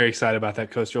not very excited about that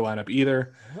coaster lineup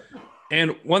either.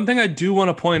 And one thing I do want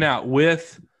to point out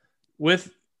with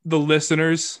the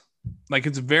listeners, like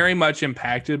it's very much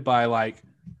impacted by like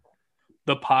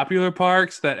the popular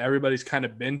parks that everybody's kind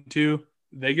of been to.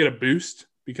 They get a boost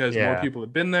because more people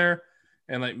have been there,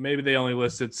 and like maybe they only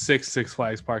listed 6 Six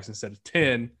Flags parks instead of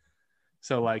 10.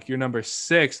 So like your number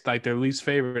 6, like their least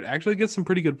favorite, actually gets some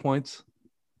pretty good points.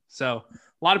 So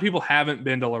a lot of people haven't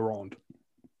been to La Ronde.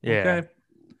 Yeah, okay?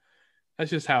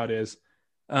 That's just how it is.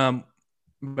 But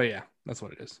yeah, that's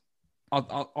what it is.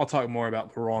 I'll talk more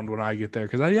about La Ronde when I get there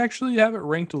because I actually have it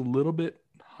ranked a little bit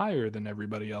higher than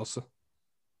everybody else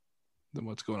than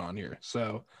what's going on here.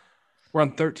 So we're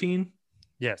on 13.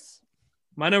 Yes.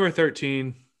 My number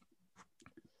 13.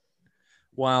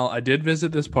 While I did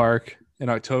visit this park in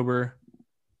October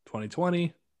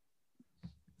 2020,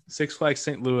 Six Flags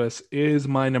St. Louis is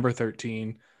my number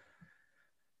 13.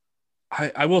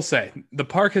 I will say the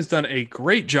park has done a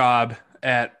great job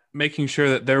at making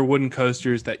sure that their wooden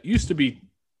coasters that used to be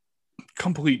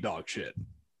complete dog shit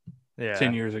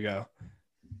 10 years ago,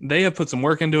 they have put some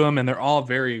work into them and they're all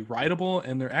very rideable,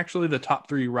 and they're actually the top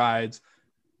 3 rides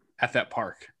at that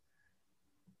park,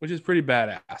 which is pretty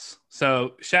badass.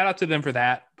 So shout out to them for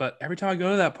that. But every time I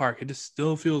go to that park, it just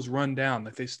still feels run down.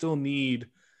 Like they still need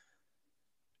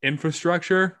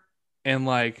infrastructure, and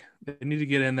like they need to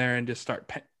get in there and just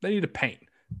start they need to paint.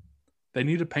 They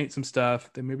need to paint some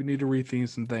stuff. They maybe need to retheme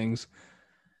some things.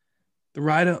 The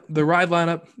ride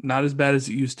lineup not as bad as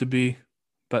it used to be,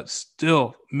 but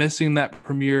still missing that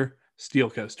premier steel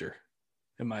coaster,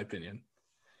 in my opinion.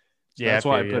 So Yeah, that's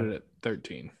why I feel put you. it at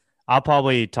 13. I'll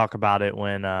probably talk about it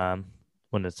when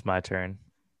it's my turn.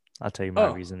 I'll tell you my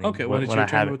Oh, reasoning okay. When it's when your I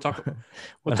turn, have we'll it. talk. We'll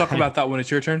when talk I about that when it's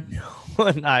your turn.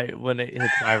 when it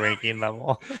hits my ranking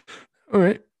level. All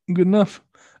right, good enough.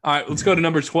 All right, let's go to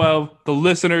number 12. The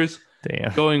listeners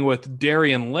Damn. going with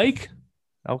Darien Lake.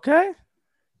 Okay.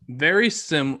 Very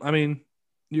sim. I mean,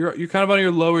 you're kind of on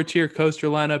your lower tier coaster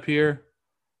lineup here.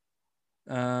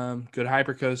 Good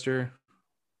hyper coaster.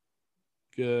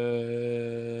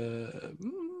 Good.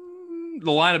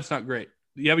 The lineup's not great.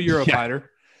 You have a Eurofighter.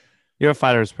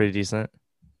 Eurofighter is pretty decent.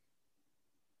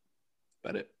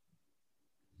 But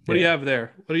what do you have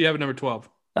there? What do you have at number 12?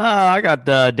 I got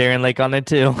Darien Lake on it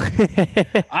too.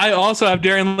 I also have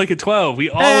Darien Lake at 12. We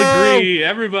all Hey! agree.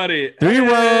 Everybody.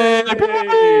 3-1.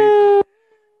 Hey!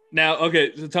 Now,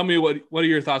 okay, so tell me what are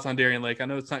your thoughts on Darien Lake? I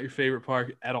know it's not your favorite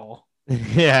park at all.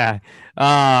 Yeah.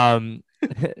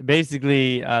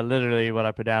 Basically, literally what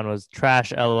I put down was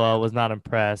trash. LOL. Was not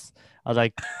impressed. I was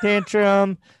like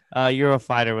tantrum.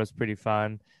 Eurofighter was pretty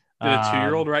fun. Did a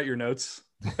 2-year-old write your notes?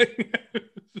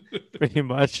 Pretty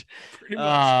much. Pretty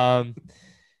much.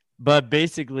 But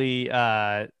basically,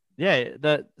 yeah,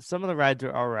 some of the rides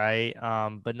are all right.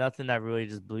 But nothing that really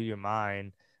just blew your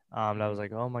mind. That was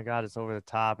like, oh my god, it's over the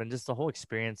top, and just the whole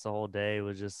experience, the whole day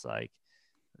was just like,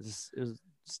 it was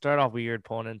start off weird,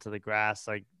 pulling into the grass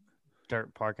like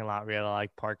dirt parking lot where you had to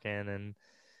like park in, and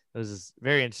it was this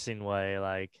very interesting way.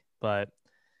 Like, but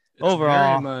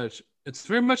overall, it's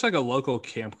very much like a local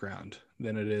campground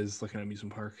than it is like an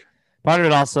amusement park. part of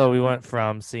it also, we went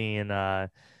from seeing oh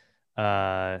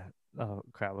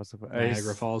crap, what's the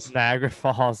Niagara Falls. Niagara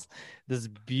Falls, this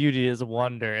beauty is a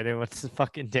wonder, and it went to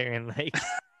fucking Darien Lake.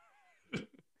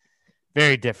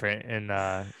 Very different in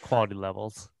quality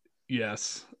levels.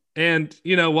 Yes. And,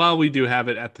 while we do have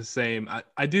it at the same,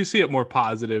 I do see it more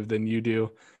positive than you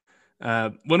do.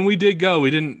 When we did go,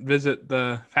 we didn't visit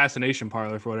the Fascination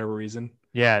Parlor for whatever reason.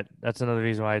 Yeah, that's another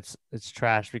reason why it's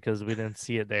trash, because we didn't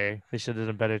see it there. They should have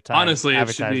done a better time. Honestly,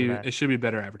 it should be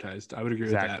better advertised. I would agree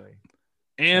with that.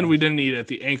 And we didn't eat at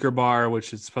the Anchor Bar,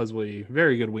 which is supposedly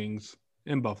very good wings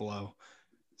in Buffalo.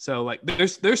 So like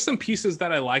there's some pieces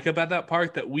that I like about that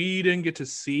park that we didn't get to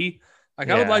see. Like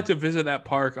I would like to visit that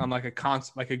park on like a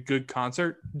good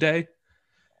concert day.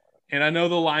 And I know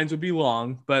the lines would be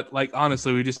long, but like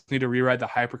honestly, we just need to rewrite the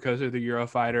Hypercoaster, the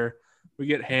Eurofighter. We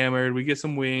get hammered, we get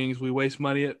some wings, we waste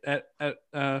money at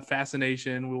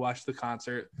Fascination, we watch the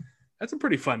concert. That's a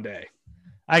pretty fun day.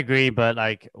 I agree, but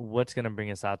like, what's gonna bring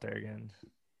us out there again?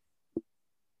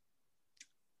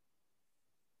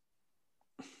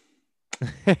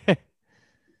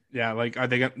 Yeah, like are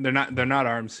they? They're not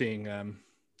armed seeing their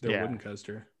wooden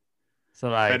coaster. So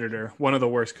like Predator, one of the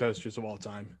worst coasters of all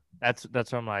time. That's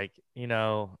what I'm like.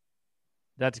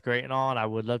 That's great and all, and I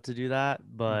would love to do that,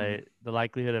 but the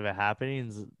likelihood of it happening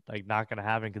is like not gonna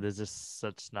happen because it's just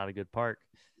such not a good park.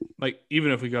 Like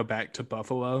even if we go back to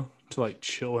Buffalo to like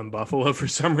chill in Buffalo for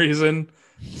some reason,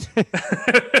 I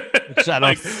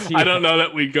don't know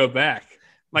that we'd go back.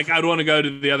 Like I'd want to go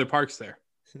to the other parks there.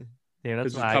 Yeah,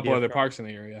 there's a couple other parks in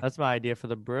the area. That's my idea for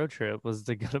the bro trip, was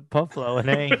to go to Buffalo and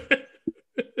hang.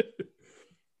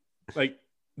 Like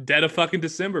dead of fucking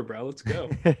December, bro. Let's go.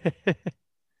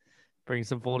 Bring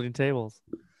some folding tables.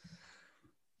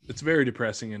 It's very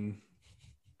depressing, and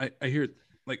I hear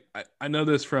like I know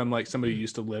this from like somebody who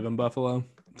used to live in Buffalo.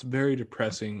 It's very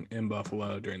depressing in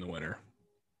Buffalo during the winter.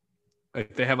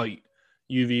 Like they have like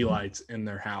UV lights in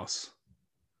their house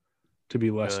to be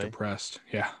less depressed.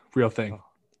 Yeah, real thing.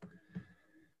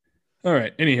 All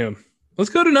right. Anywho, let's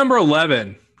go to number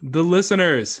 11. The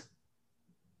listeners.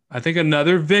 I think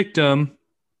another victim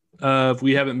of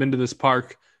we haven't been to this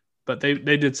park, but they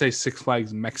did say Six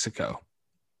Flags Mexico.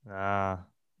 Sad.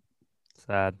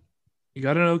 You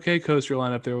got an okay coaster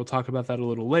lineup there. We'll talk about that a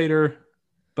little later.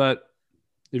 But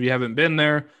if you haven't been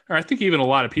there, or I think even a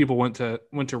lot of people went to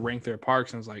rank their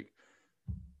parks and was like,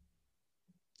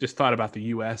 just thought about the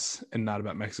U.S. and not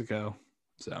about Mexico.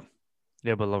 So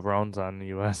yeah, but LeBron's on the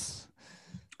U.S.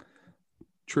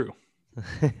 True.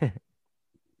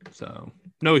 So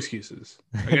no excuses.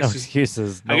 I guess no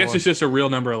excuses. I guess it's just a real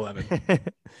number 11.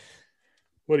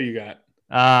 What do you got?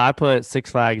 I put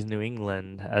Six Flags New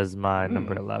England as my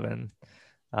number 11.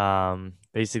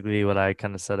 Basically what I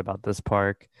kind of said about this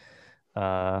park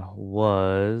I'm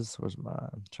trying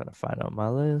to find out my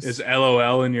list. Is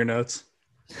LOL in your notes?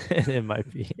 It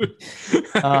might be.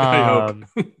 I hope.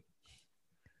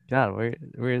 God,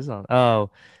 where is it?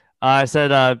 Oh, I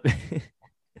said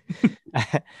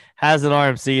has an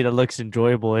RMC that looks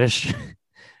enjoyable-ish,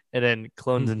 and then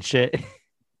clones and shit.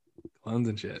 Clones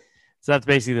and shit. So that's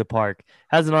basically the park.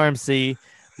 Has an RMC,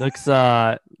 looks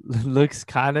looks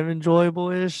kind of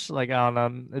enjoyable-ish. Like I don't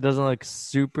know, it doesn't look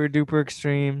super duper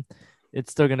extreme.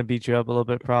 It's still gonna beat you up a little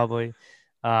bit probably,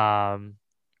 but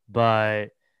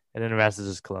and then the rest is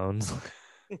just clones.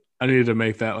 I needed to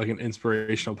make that like an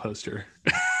inspirational poster.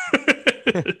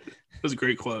 That was a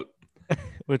great quote.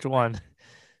 Which one?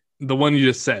 The one you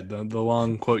just said, the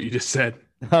long quote you just said.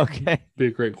 Okay, Be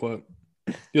a great quote.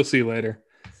 You'll see later.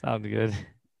 sounds good.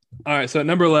 All right, so at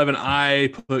number 11, I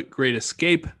put Great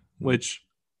Escape, which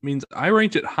means I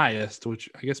ranked it highest, which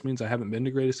I guess means I haven't been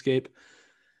to Great Escape.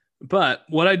 But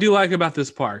what I do like about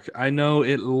this park, I know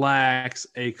it lacks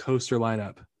a coaster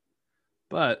lineup,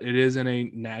 but it is in a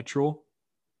natural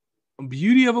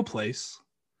beauty of a place.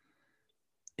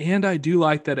 And I do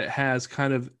like that it has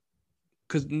kind of,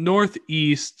 because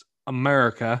Northeast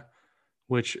America,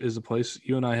 which is a place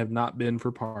you and I have not been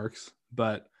for parks,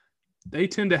 but they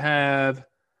tend to have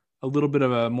a little bit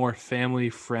of a more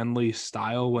family-friendly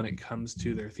style when it comes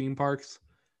to their theme parks.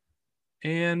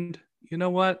 And you know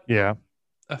what? Yeah.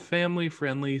 A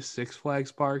family-friendly Six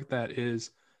Flags park that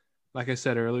is, like I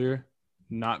said earlier,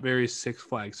 not very Six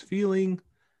Flags feeling.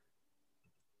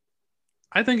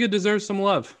 I think it deserves some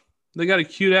love. They got a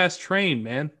cute-ass train,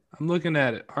 man. I'm looking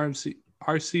at it.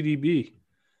 RCDB.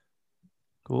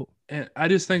 Cool. And I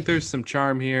just think there's some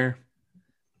charm here.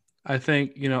 I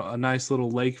think, a nice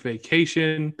little lake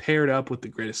vacation paired up with the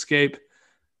Great Escape.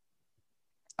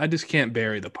 I just can't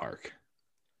bury the park.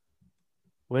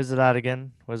 Where's it at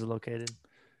again? Where's it located?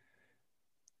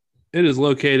 It is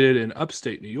located in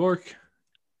upstate New York.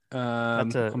 Oh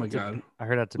my God. I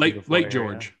heard that's a Lake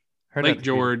George. Lake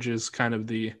George is kind of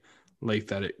the lake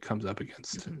that it comes up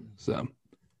against. So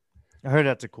I heard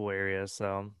that's a cool area.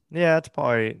 So yeah, it's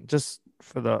probably just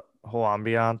for the whole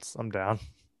ambiance. I'm down.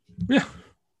 Yeah.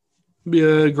 Be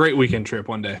a great weekend trip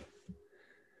one day.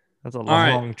 That's a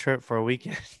long trip for a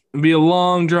weekend. Be a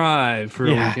long drive for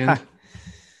a weekend.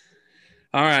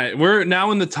 All right. We're now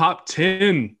in the top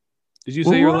 10. Did you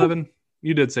say you're 11?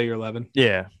 You did say you're 11.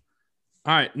 Yeah.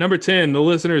 All right. Number 10, the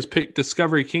listeners picked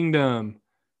Discovery Kingdom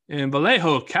in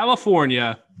Vallejo,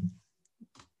 California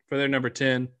for their number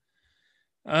 10.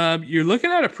 You're looking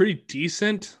at a pretty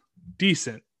decent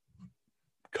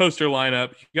coaster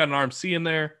lineup. You got an RMC in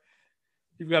there.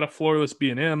 You've got a floorless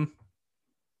B&M.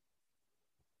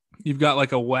 You've got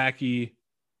like a wacky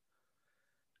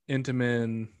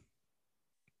Intamin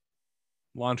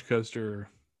launch coaster,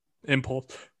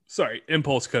 impulse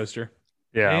coaster.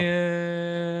 Yeah.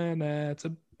 And that's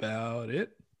about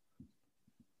it.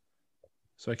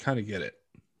 So I kind of get it.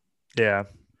 Yeah.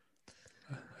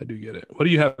 I do get it. What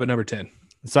do you have at number 10?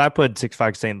 So I put Six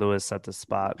Flags St. Louis at the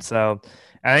spot. So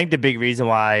I think the big reason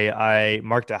why I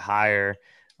marked it higher,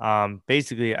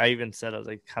 basically I even said, I was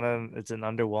like, it's an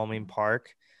underwhelming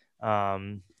park.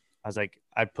 I was like,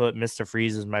 I put Mr.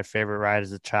 Freeze as my favorite ride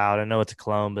as a child. I know it's a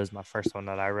clone, but it's my first one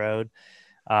that I rode.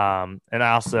 And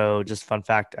I also, just fun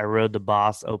fact, I rode the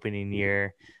Boss opening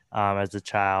year as a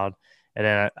child. And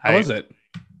then How was it?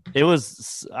 It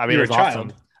was, I mean, You were it was a awesome.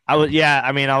 child.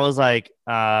 I was like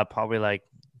probably like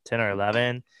 10 or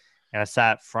 11, and I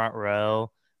sat front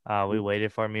row. We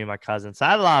waited for me and my cousin. So I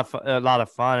had a lot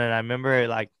of fun, and I remember it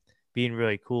like being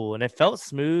really cool, and it felt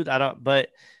smooth. But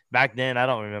back then I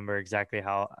don't remember exactly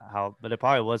how, but it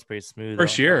probably was pretty smooth.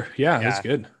 First year. Yeah, that's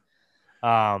good.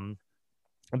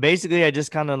 Basically I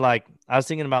just kind of like, I was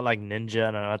thinking about like Ninja,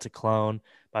 and I know that's a clone,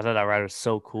 but I thought that ride was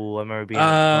so cool. I remember being in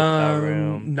the hotel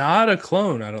room. Not a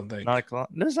clone, I don't think. Not a clone.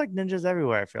 There's like ninjas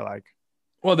everywhere, I feel like.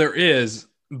 Well, there is,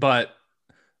 but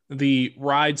the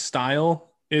ride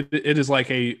style, it is like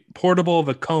a portable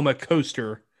Vekoma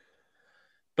coaster.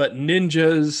 But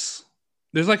ninjas,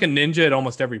 there's like a ninja at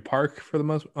almost every park for the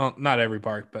most. Well, not every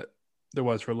park, but there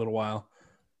was for a little while.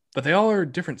 But they all are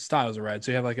different styles of rides.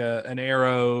 So you have like an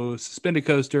Arrow suspended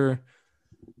coaster.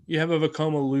 You have a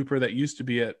Vekoma looper that used to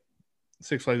be at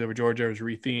Six Flags Over Georgia. It was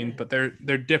rethemed, but they're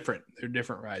different. They're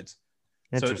different rides.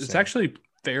 So it's actually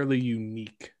fairly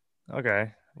unique.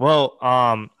 Okay. Well,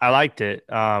 I liked it.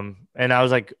 And I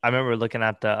was like, I remember looking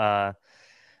at the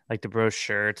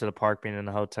brochure to the park, being in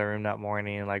the hotel room that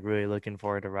morning, and like really looking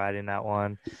forward to riding that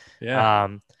one. Yeah.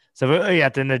 So really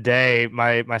at the end of the day,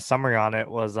 my summary on it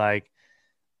was like,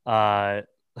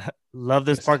 love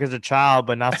this park as a child,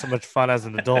 but not so much fun as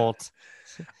an adult.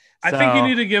 I think you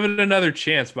need to give it another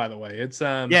chance, by the way. It's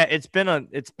it's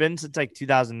been since like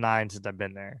 2009 since I've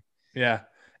been there. Yeah.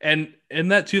 And in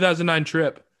that 2009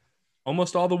 trip,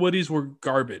 Almost all the Woodies were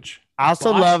garbage. I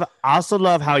also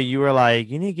love how you were like,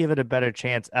 you need to give it a better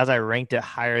chance as I ranked it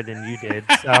higher than you did.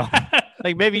 So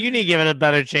like maybe you need to give it a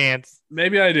better chance.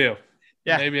 Maybe I do.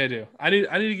 Yeah. Maybe I do. I need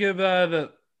to give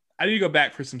I need to go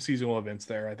back for some seasonal events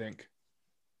there, I think.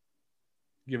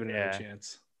 Give it another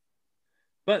chance.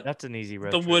 But that's an easy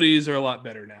road the trip. Woodies are a lot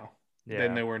better now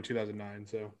than they were in 2009.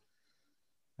 So, all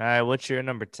right, what's your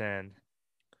number 10?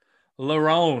 La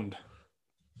Ronde.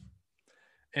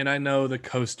 And I know the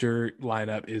coaster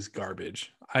lineup is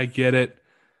garbage. I get it,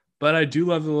 but I do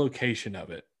love the location of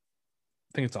it.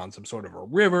 I think it's on some sort of a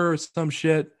river or some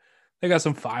shit. They got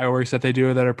some fireworks that they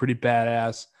do that are pretty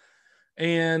badass.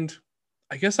 And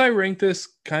I guess I rank this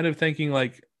kind of thinking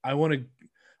like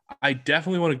I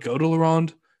definitely want to go to La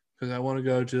Ronde because I want to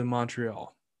go to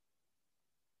Montreal.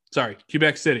 Sorry,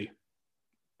 Quebec City.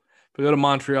 If I go to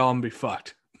Montreal, I'm gonna be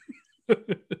fucked.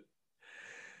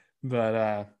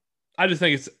 But I just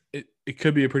think it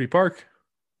could be a pretty park.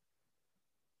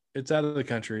 It's out of the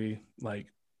country. Like,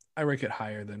 I rank it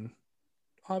higher than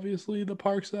obviously the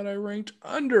parks that I ranked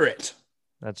under it.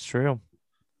 That's true.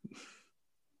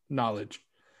 Knowledge.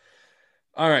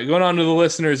 All right, going on to the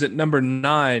listeners at number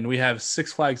 9, we have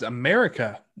Six Flags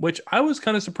America, which I was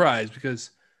kind of surprised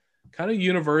because kind of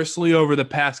universally over the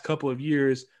past couple of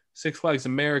years, Six Flags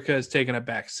America has taken a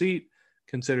back seat,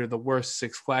 considered the worst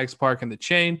Six Flags park in the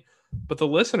chain. But the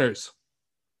listeners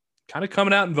kind of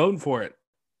coming out and voting for it.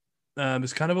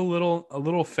 It's kind of a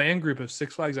little fan group of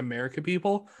Six Flags America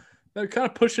people that are kind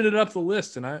of pushing it up the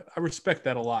list, and I respect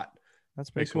that a lot.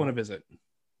 That's makes cool. me want to visit.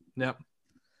 Yep.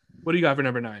 What do you got for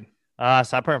number 9?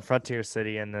 So I put Frontier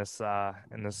City in this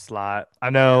slot. I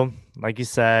know, like you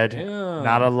said,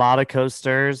 not a lot of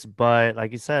coasters, but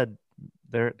like you said,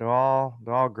 they're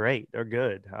all great. They're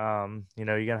good.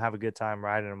 You're gonna have a good time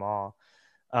riding them all.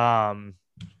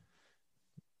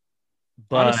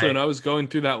 But honestly, when I was going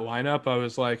through that lineup, I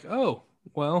was like, oh,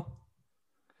 well,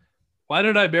 why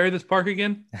did I bury this park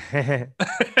again?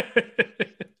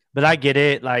 But I get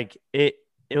it. Like it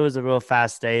was a real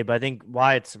fast day, but I think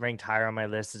why it's ranked higher on my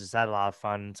list is just had a lot of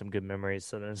fun and some good memories.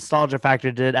 So the nostalgia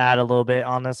factor did add a little bit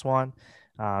on this one,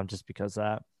 just because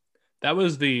that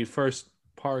was the first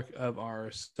park of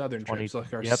our southern trips.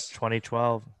 Like our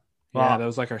 2012. Yeah, that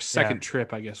was like our second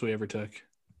trip, I guess, we ever took.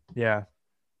 Yeah.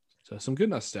 So some good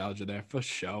nostalgia there for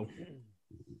sure.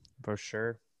 For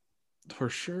sure. For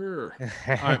sure.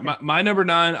 All right, my number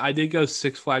 9, I did go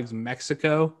Six Flags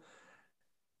Mexico.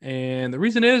 And the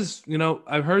reason is,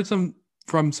 I've heard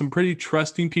from some pretty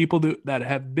trusting people that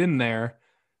have been there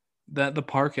that the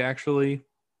park actually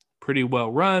pretty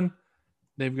well run.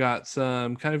 They've got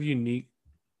some kind of unique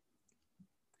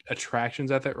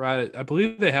attractions at that ride. I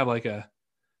believe they have I don't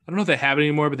know if they have it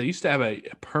anymore, but they used to have a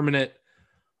permanent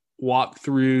walk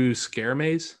through scare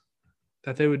maze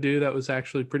that they would do that was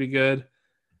actually pretty good.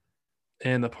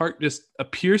 And the park just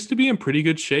appears to be in pretty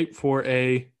good shape for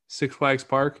a Six Flags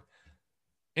park.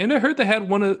 And I heard they had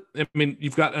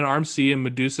you've got an RMC and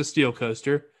Medusa Steel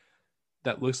Coaster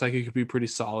that looks like it could be pretty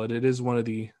solid. It is one of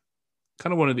the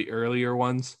earlier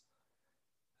ones,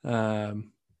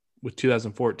 with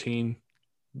 2014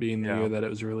 being the year that it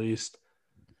was released.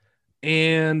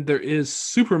 And there is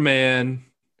Superman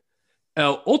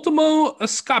El Ultimo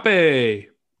Escape.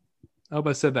 I hope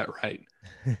I said that right.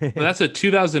 But that's a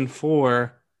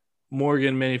 2004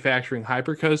 Morgan Manufacturing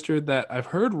hypercoaster that I've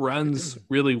heard runs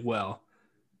really well.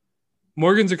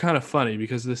 Morgans are kind of funny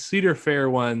because the Cedar Fair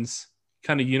ones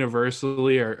kind of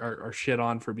universally are shit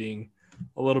on for being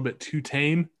a little bit too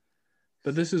tame.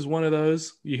 But this is one of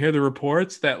those. You hear the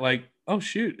reports that like, oh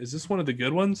shoot, is this one of the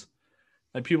good ones?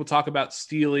 Like people talk about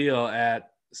Steel Eel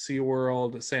at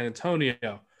SeaWorld San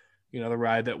Antonio, the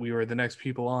ride that we were the next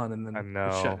people on and then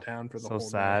shut down for the whole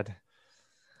sad day.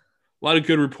 A lot of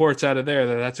good reports out of there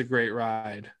that's a great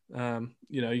ride.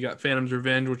 You got Phantom's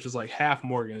Revenge, which is like half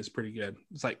Morgan, is pretty good.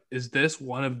 It's like, is this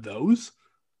one of those?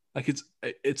 Like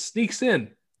it sneaks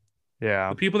in. Yeah.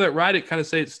 The people that ride it kind of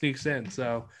say it sneaks in.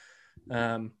 So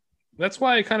that's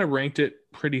why I kind of ranked it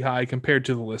pretty high compared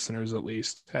to the listeners, at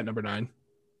least at number 9.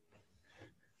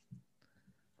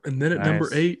 And then at number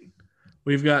 8,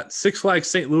 we've got Six Flags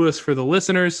St. Louis for the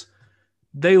listeners.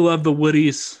 They love the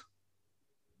Woodies.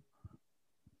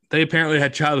 They apparently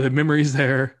had childhood memories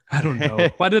there. I don't know.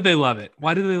 Why did they love it?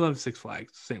 Why do they love Six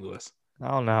Flags St. Louis? I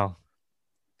don't know.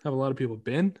 Have a lot of people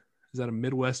been? Is that a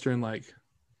Midwestern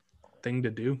thing to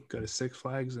do? Go to Six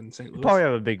Flags in St. Louis? You probably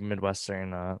have a big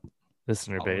Midwestern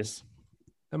listener base.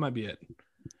 That might be it.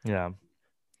 Yeah. All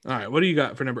right. What do you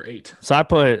got for number 8? So I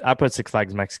put Six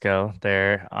Flags Mexico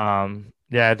there.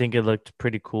 I think it looked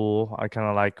pretty cool. I kind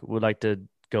of would like to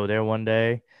go there one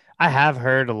day. I have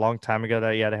heard a long time ago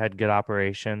that they had good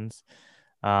operations.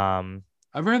 Um,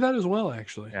 I've heard that as well,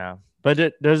 actually. yeah,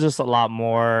 but there's just a lot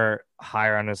more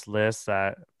higher on this list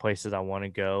that places I want to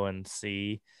go and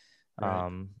see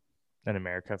Right. in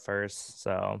America first.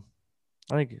 So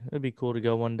I think it'd be cool to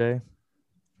go one day.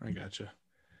 I gotcha.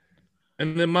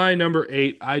 And then my number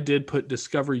 8, I did put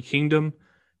Discovery Kingdom.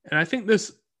 And I think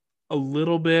this a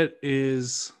little bit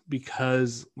is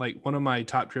because like one of my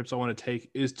top trips I want to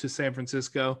take is to San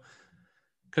Francisco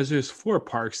because there's 4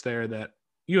 parks there that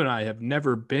you and I have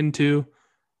never been to.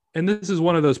 And this is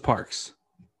one of those parks.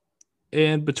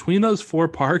 And between those 4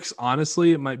 parks,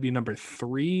 honestly, it might be number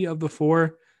 3 of the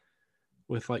 4,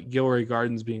 with like Gilroy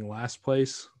Gardens being last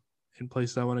place in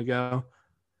places I want to go.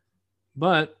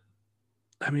 But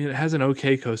I mean, it has an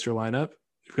okay coaster lineup.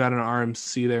 You've got an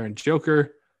RMC there in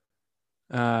Joker.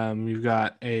 You've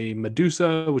got a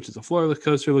Medusa, which is a floorless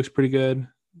coaster, looks pretty good.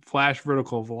 Flash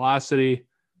Vertical Velocity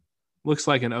looks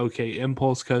like an okay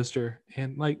impulse coaster.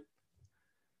 And like,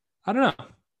 I don't know.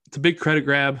 It's a big credit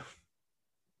grab,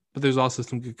 but there's also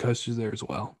some good coasters there as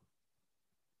well.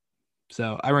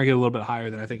 So I rank it a little bit higher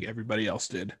than I think everybody else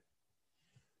did.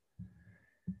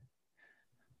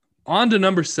 On to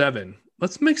number 7.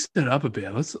 Let's mix it up a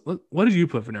bit. What did you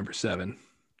put for number 7?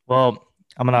 Well,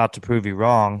 I'm gonna have to prove you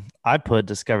wrong. I put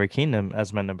Discovery Kingdom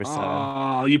as my number 7.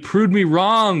 Oh, you proved me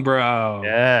wrong, bro.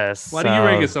 Yes. Why do you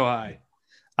rank it so high?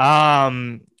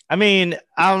 I mean,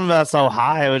 I don't know that's so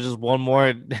high. It was just one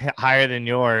more higher than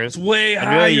yours. It's way And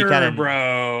higher, really, you kinda,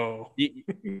 bro.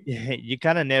 you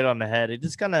kind of nailed it on the head. It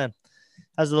just kind of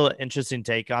has a little interesting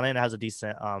take on it. It has a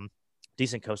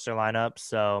decent coaster lineup.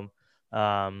 So,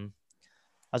 I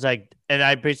was like, and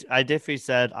I definitely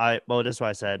said, this is what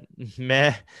I said,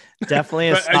 meh, definitely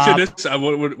a stop. I said this.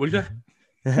 What did you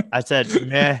say? I said,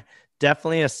 meh,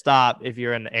 definitely a stop if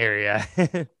you're in the area.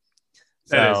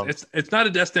 That is, it's not a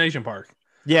destination park.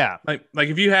 Yeah. Like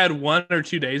if you had 1 or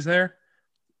 2 days there,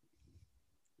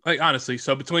 like honestly,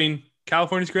 so between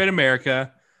California's Great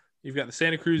America, you've got the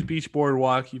Santa Cruz Beach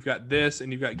Boardwalk, you've got this,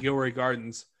 and you've got Gilroy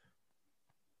Gardens.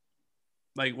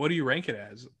 Like, what do you rank it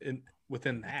as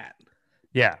within that?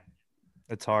 Yeah,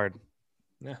 it's hard.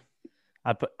 Yeah,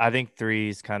 I think 3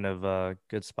 is kind of a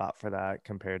good spot for that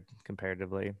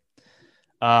comparatively.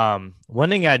 One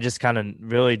thing I just kind of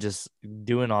really just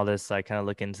doing all this, I kind of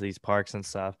look into these parks and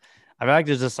stuff. I feel like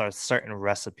there's just a certain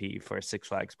recipe for a Six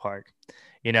Flags park.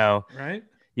 right.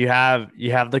 You have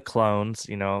the clones.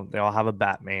 They all have a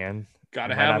Batman.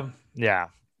 Gotta have them. Yeah.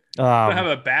 Gotta have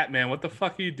a Batman. What the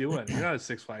fuck are you doing? You're not a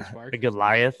Six Flags park. A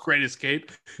Goliath. Great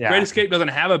Escape. Yeah. Great Escape doesn't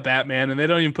have a Batman, and they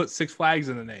don't even put Six Flags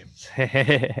in the name.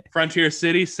 Frontier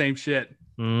City, same shit.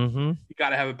 Mm-hmm. You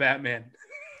gotta have a Batman.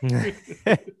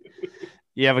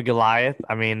 You have a Goliath.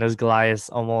 I mean, there's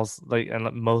Goliaths almost like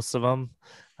most of them.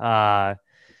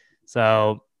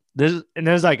 So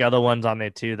there's like other ones on there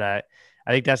too that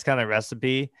I think that's kind of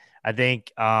recipe. I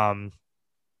think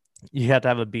you have to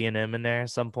have a B&M in there at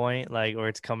some point, like, or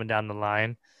it's coming down the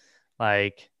line.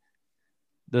 Like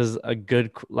there's a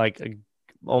good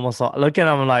almost look at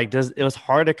them like this. It was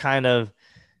hard to kind of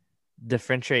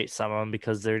differentiate some of them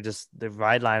because they're just the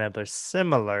ride lineup are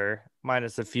similar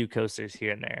minus a few coasters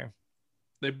here and there.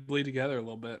 They bleed together a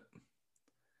little bit.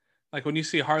 Like when you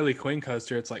see a Harley Quinn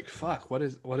coaster, it's like, fuck, what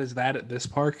is that at this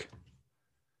park?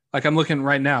 Like I'm looking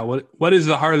right now. What is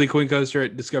the Harley Quinn coaster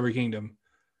at Discovery Kingdom?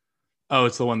 Oh,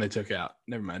 it's the one they took out.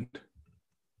 Never mind.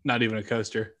 Not even a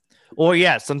coaster. Or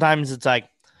yeah, sometimes it's like,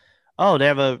 oh, they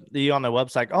have on their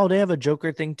website. Oh, they have a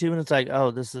Joker thing too, and it's like,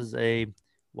 oh, this is a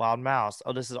Wild Mouse.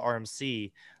 Oh, this is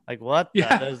RMC. Like what?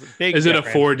 Yeah. Is it a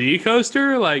 4D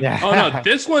coaster? Like, yeah. Oh no,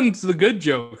 this one's the good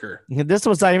Joker. This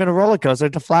one's not even a roller coaster;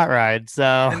 it's a flat ride. So,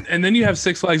 and then you have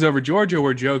Six Flags Over Georgia,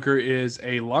 where Joker is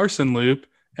a Larson loop,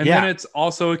 and then it's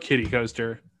also a kiddie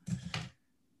coaster.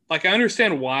 Like, I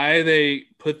understand why they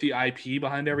put the IP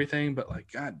behind everything, but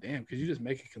like, goddamn, could you just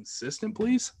make it consistent,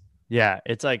 please? Yeah,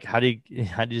 it's like, how do you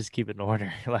just keep it in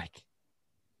order? Like,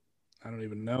 I don't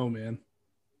even know, man.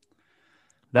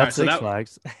 That's Six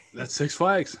Flags. That's Six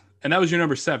Flags. And that was your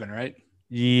number 7, right?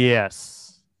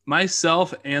 Yes.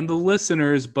 Myself and the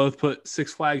listeners both put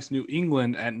Six Flags New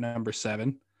England at number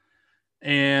 7.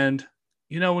 And,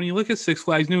 when you look at Six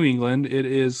Flags New England, it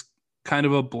is kind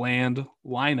of a bland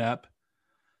lineup.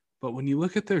 But when you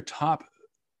look at their top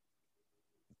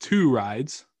 2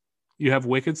 rides, you have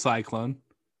Wicked Cyclone.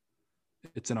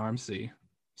 It's an RMC.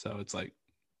 So it's like,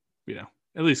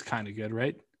 at least kind of good,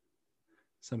 right?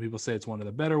 Some people say it's one of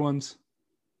the better ones.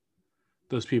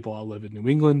 Those people all live in New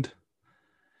England.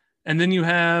 And then you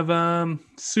have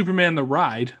Superman the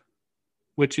Ride,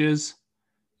 which is,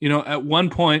 You know, at one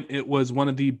point, it was one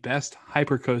of the best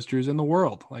hypercoasters in the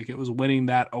world. Like it was winning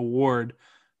that award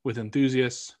with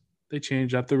enthusiasts. They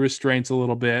changed up the restraints a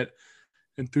little bit.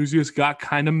 Enthusiasts got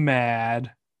kind of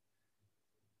mad.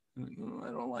 I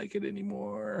don't like it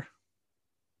anymore.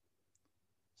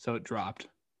 So it dropped.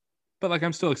 But like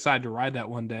I'm still excited to ride that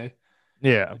one day.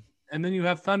 Yeah. And then you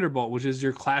have Thunderbolt, which is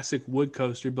your classic wood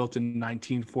coaster built in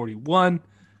 1941,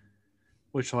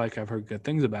 which like I've heard good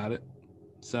things about it.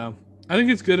 So I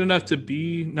think it's good enough to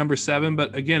be number 7.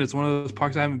 But again, it's one of those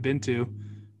parks I haven't been to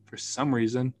for some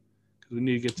reason because we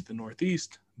need to get to the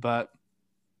Northeast. But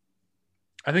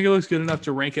I think it looks good enough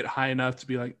to rank it high enough to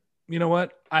be like, you know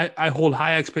what? I hold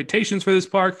high expectations for this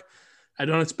park. I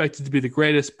don't expect it to be the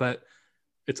greatest, but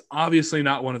it's obviously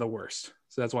not one of the worst.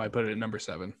 So that's why I put it at number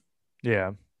 7.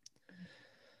 Yeah.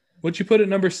 What'd you put at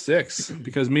number 6?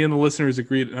 Because me and the listeners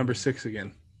agreed at number 6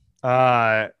 again.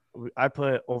 I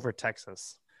put Over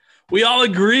Texas. We all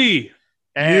agree.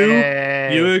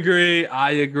 Hey. You agree.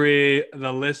 I agree.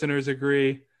 The listeners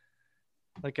agree.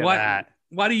 Look at that.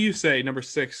 Why do you say number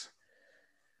 6?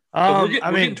 We're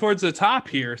getting towards the top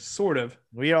here, sort of.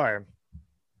 We are.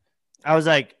 I was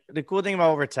like, the cool thing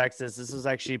about Over Texas, this was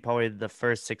actually probably the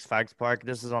first Six Flags park.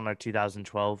 This was on our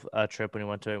 2012 trip when we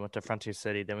went to Frontier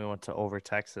City. Then we went to Over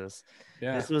Texas.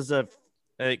 Yeah. This was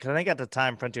because I think at the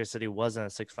time Frontier City wasn't a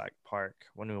Six Flags park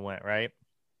when we went, right?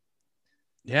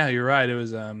 Yeah, you're right. It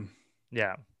was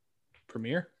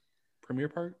Premier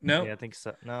Park? No. Yeah, I think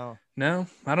so. No,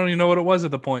 I don't even know what it was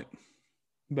at the point,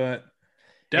 but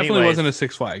definitely wasn't a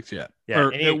Six Flags yet.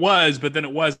 Yeah, it was, but then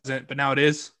it wasn't. But now it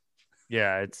is.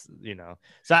 Yeah, it's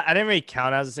So I didn't really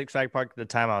count as a Six Flags park at the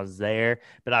time I was there,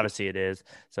 but obviously it is.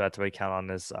 So that's why we count on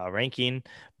this ranking.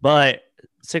 But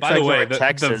Six Flags Over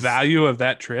Texas, the value of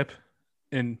that trip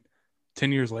in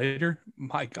 10 years later,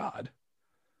 my God,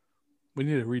 we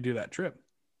need to redo that trip.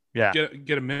 Yeah,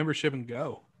 get a membership and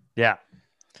go. Yeah.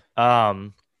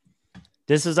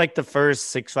 This is like the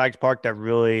first Six Flags park that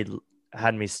really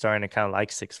had me starting to kind of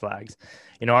like Six Flags.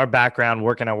 You know, our background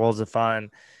working at Worlds of Fun,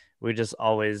 we just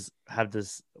always have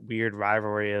this weird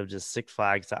rivalry of just Six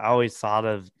Flags. I always thought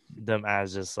of them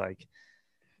as just like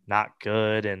not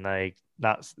good and like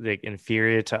not like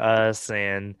inferior to us.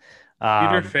 And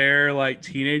Peter Fair, like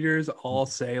teenagers all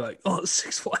say like, "Oh,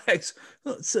 Six Flags,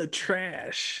 oh, it's so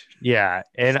trash." Yeah,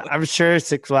 and I'm sure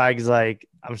Six Flags, like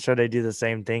I'm sure they do the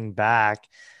same thing back.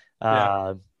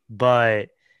 But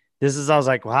this is, I was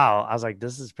like, wow. I was like,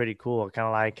 this is pretty cool. I kind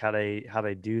of like how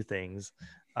they do things.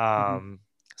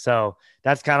 So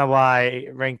that's kind of why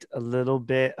it ranked a little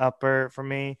bit upper for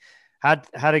me. Had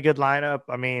a good lineup.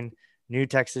 I mean, New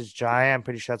Texas Giant, I'm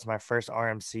pretty sure that's my first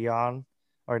RMC on.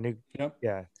 Or new. Yep.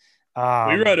 Yeah.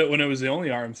 We rode it when it was the only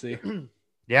RMC.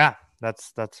 Yeah,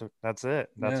 that's it.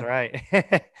 That's right.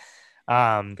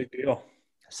 Big deal.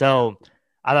 So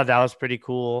I thought that was pretty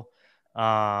cool.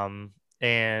 But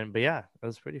yeah, it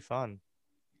was pretty fun.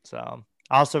 So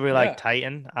I also really like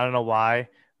Titan. I don't know why.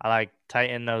 I like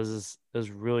Titan. It was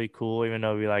really cool, even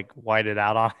though we like whited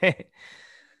out on it.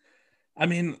 I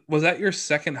mean, was that your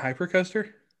second hypercoaster?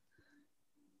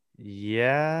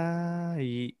 Yeah.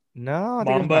 No, I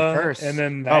think Mamba, it was my first. And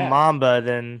then Mamba.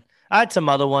 Then I had some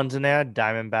other ones in there.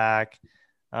 Diamondback.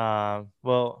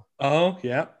 Oh,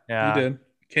 yeah. You did.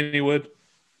 Kennywood.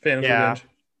 Phantom's Revenge.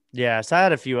 Yeah, so I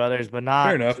had a few others, but not.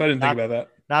 Fair enough. I didn't think about that.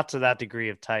 Not to that degree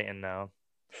of Titan, though.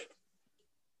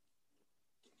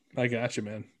 I got you,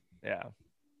 man. Yeah.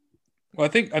 Well, I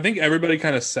think everybody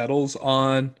kind of settles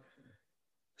on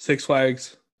Six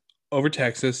Flags Over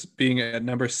Texas being at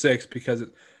number 6 because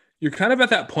you're kind of at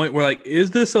that point where, like,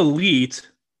 is this elite?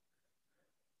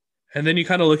 And then you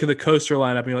kind of look at the coaster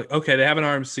lineup and you're like, okay, they have an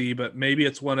RMC, but maybe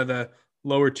it's one of the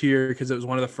lower tier because it was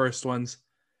one of the first ones.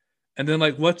 And then,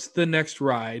 like, what's the next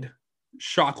ride?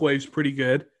 Shockwave's pretty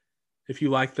good. If you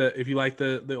like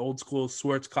the old school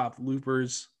Schwarzkopf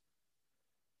loopers,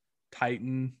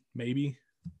 Titan, maybe.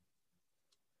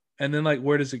 And then, like,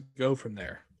 where does it go from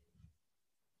there?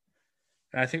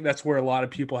 And I think that's where a lot of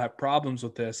people have problems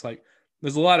with this. Like,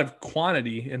 there's a lot of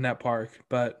quantity in that park,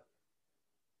 but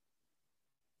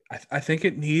I think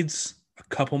it needs a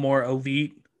couple more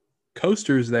elite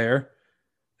coasters there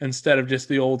instead of just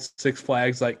the old Six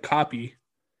Flags like copy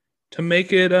to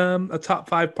make it a top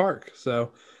 5 park.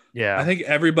 So yeah, I think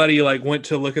everybody like went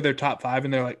to look at their top 5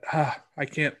 and they're like, I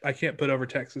can't put Over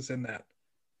Texas in that.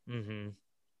 Mm-hmm.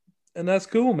 And that's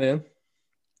cool, man.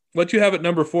 What you have at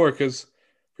number 4? Because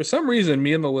for some reason,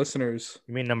 me and the listeners.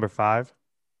 You mean number 5?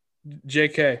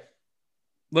 JK.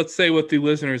 Let's say what the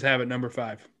listeners have at number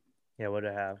 5. Yeah, what do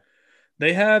they have?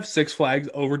 They have Six Flags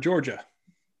Over Georgia.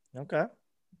 Okay.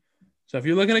 So if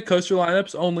you're looking at coaster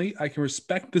lineups only, I can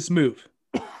respect this move.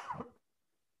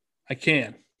 I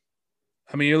can.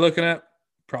 I mean, you're looking at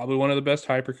probably one of the best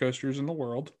hypercoasters in the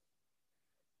world.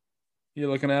 You're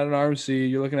looking at an RMC.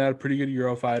 You're looking at a pretty good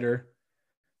Eurofighter.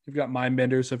 You've got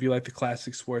Mindbender, so if you like the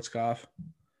classic sports golf.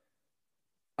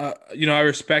 I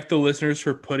respect the listeners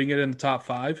for putting it in the top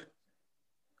 5.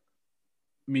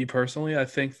 Me personally, I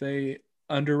think they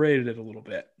underrated it a little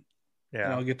bit. And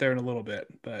Yeah. I'll get there in a little bit.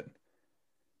 But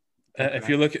Okay. if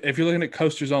you're looking at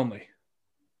coasters only,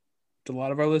 which a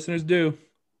lot of our listeners do,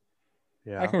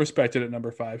 Yeah. I can respect it at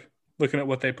number 5. Looking at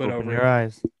what they put Open over your it.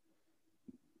 eyes.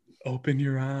 Open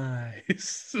your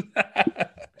eyes.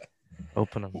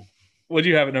 Open them. What do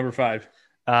you have at number 5?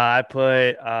 I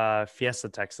put Fiesta,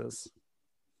 Texas.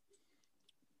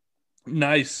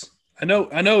 Nice. I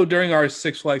know. During our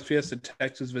Six Flags Fiesta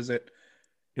Texas visit,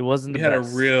 It wasn't we the had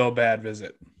best. a real bad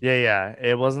visit. Yeah.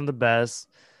 It wasn't the best.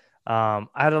 I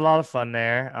had a lot of fun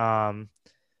there.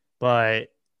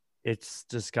 But it's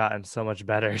just gotten so much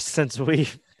better since we.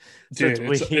 Dude,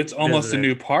 it's almost visited. a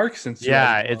new park since.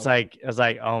 Yeah, it's like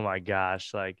oh my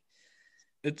gosh, like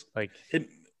it's like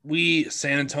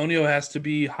San Antonio has to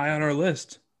be high on our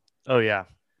list. oh yeah.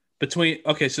 So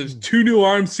there's 2 new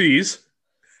RMCs.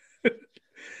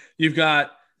 You've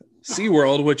got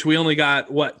SeaWorld, which we only got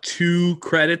 2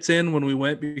 credits in when we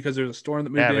went because there's a storm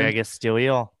that moved in. Yeah, I guess Steel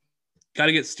Eel. Got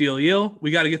to get Steel Eel. We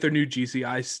got to get their new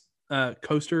GCI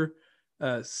coaster,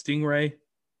 Stingray,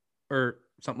 or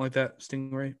something like that.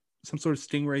 Stingray, some sort of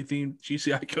Stingray themed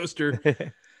GCI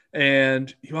coaster.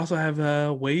 And you also have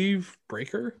a Wave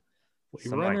Breaker,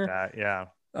 Something like that. Yeah.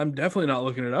 I'm definitely not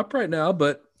looking it up right now,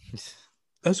 but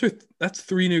that's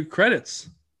 3 new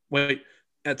credits. Wait,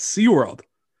 at SeaWorld.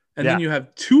 And then you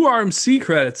have 2 RMC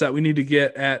credits that we need to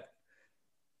get at,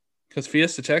 because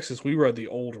Fiesta Texas, we rode the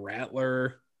old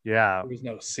Rattler. Yeah. There was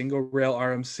no single rail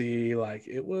RMC. Like,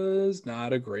 it was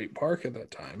not a great park at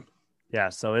that time. Yeah.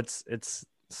 So it's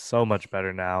so much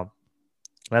better now.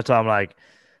 That's why I'm like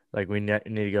we need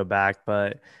to go back.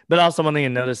 But also one thing to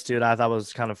notice too, that I thought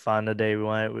was kind of fun the day we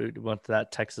went to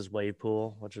that Texas wave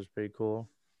pool, which was pretty cool.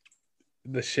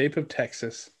 The shape of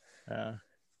Texas. Yeah.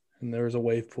 And there was a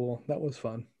wave pool. That was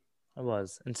fun. It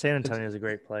was. And San Antonio is a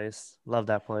great place. Love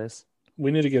that place. We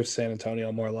need to give San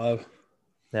Antonio more love.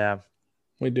 Yeah.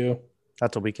 We do.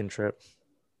 That's a weekend trip.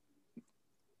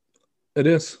 It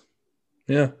is.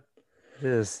 Yeah. It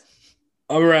is.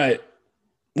 All right.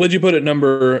 What'd you put at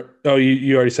number? Oh,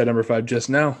 you already said number 5 just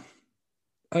now.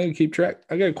 I gotta keep track.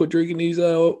 I gotta quit drinking these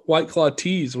White Claw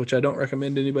teas, which I don't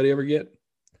recommend anybody ever get.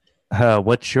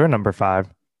 What's your number 5?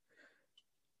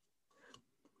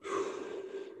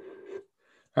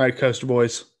 All right, Coaster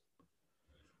Boys.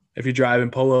 If you're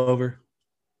driving, pull over.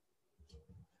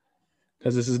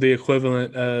 Because this is the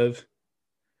equivalent of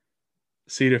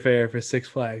Cedar Fair for Six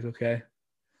Flags, okay?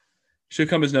 Should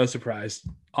come as no surprise,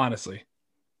 honestly.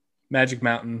 Magic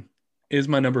Mountain is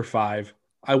my number 5.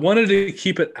 I wanted to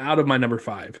keep it out of my number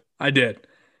 5. I did.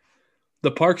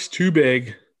 The park's too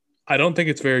big. I don't think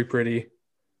it's very pretty,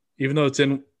 even though it's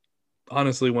in,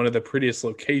 honestly, one of the prettiest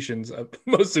locations of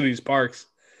most of these parks.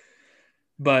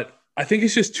 But I think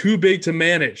it's just too big to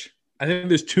manage. I think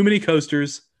there's too many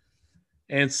coasters,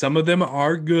 and some of them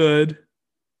are good.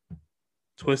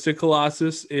 Twisted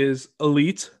Colossus is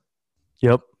elite.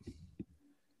 Yep.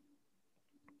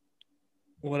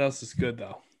 What else is good,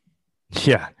 though?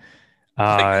 Yeah.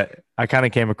 I kind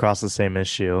of came across the same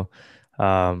issue.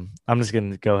 I'm just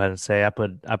gonna go ahead and say I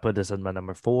put this as my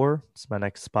number 4. It's my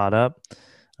next spot up.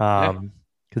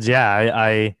 Because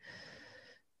I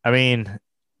mean,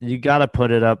 you gotta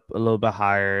put it up a little bit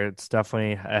higher.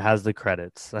 It has the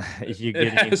credits. You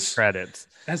get credits.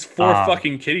 It has 4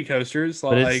 fucking kiddie coasters.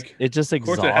 Like, it's just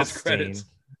exhausting. Of course it has credits.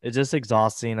 It's just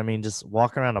exhausting. I mean, just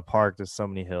walking around a park, there's so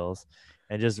many hills,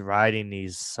 and just riding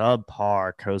these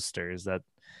subpar coasters that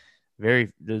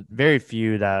very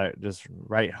few that are just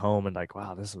right home and like,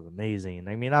 wow, this was amazing.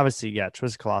 I mean, obviously, yeah,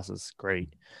 Twisted Colossus is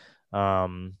great.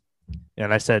 And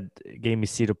I said it gave me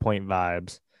Cedar Point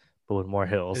vibes, but with more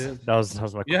hills. That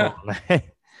was my quote.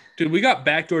 Dude, we got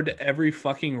backdoored to every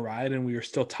fucking ride, and we were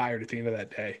still tired at the end of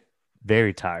that day.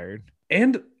 Very tired.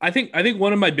 And I think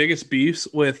one of my biggest beefs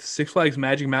with Six Flags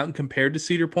Magic Mountain compared to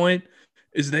Cedar Point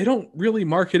is they don't really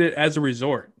market it as a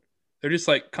resort. They're just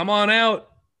like, come on out.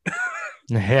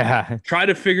 Yeah. Try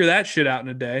to figure that shit out in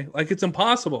a day. Like, it's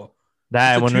impossible.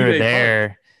 That when we were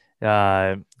there,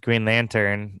 Green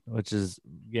Lantern, which is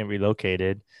getting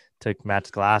relocated, took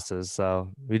Matt's glasses.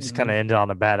 So we just kind of ended on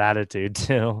a bad attitude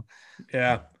too.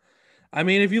 Yeah. I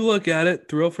mean, if you look at it,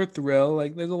 thrill for thrill,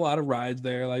 like there's a lot of rides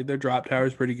there. Like their drop tower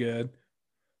is pretty good.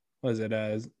 What is it?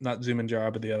 Not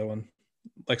Zumanjaro, but the other one,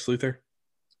 Lex Luthor.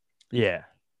 Yeah,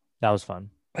 that was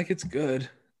fun. Like, it's good.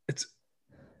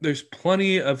 there's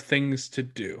plenty of things to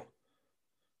do,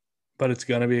 but it's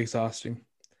gonna be exhausting.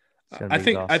 It's gonna I be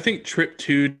think I exhausting. think trip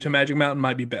 2 to Magic Mountain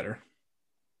might be better.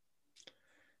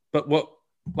 But what,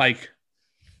 like,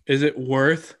 is it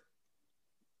worth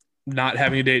not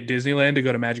having a day at Disneyland to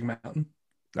go to Magic Mountain?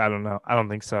 I don't know. I don't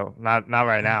think so. Not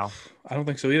right now. I don't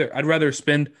think so either. I'd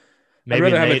Maybe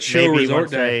rather have a chill maybe resort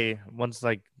day. once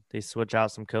like they switch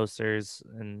out some coasters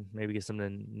and maybe get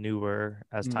something newer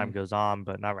as time Mm. goes on,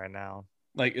 but not right now.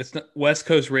 Like, it's not, West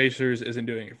Coast Racers isn't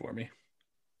doing it for me.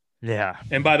 Yeah.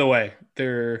 And by the way,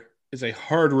 there is a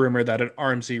hard rumor that an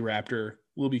RMC Raptor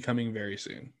will be coming very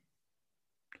soon.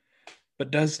 But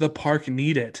does the park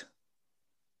need it?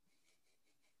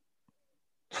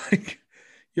 Like,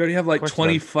 you already have like course it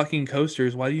 20 does. fucking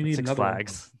coasters. Why do you need Six another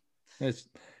Flags. one?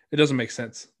 It doesn't make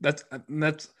sense.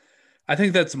 I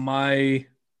think that's why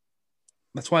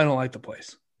I don't like the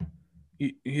place.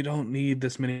 You don't need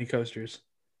this many coasters.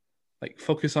 Like,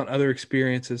 focus on other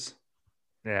experiences.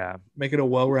 Yeah. Make it a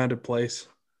well-rounded place.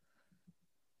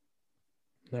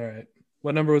 All right.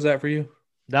 What number was that for you?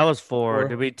 That was four.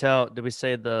 Four. Did we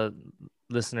say the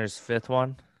listener's fifth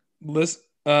one?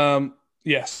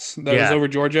 Yes, that was Yeah. over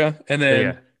Georgia. And then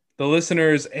Yeah. the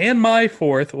listeners and my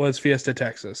fourth was Fiesta,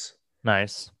 Texas.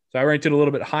 Nice. So I ranked it a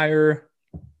little bit higher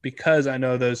because I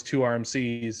know those two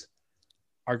RMCs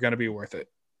are going to be worth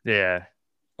it. Yeah.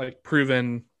 Like,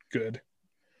 proven good.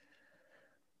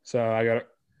 So I got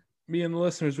me and the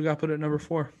listeners, we got to put it at number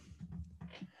 4.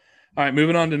 All right,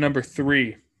 moving on to number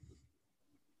 3.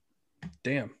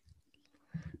 Damn.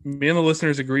 Me and the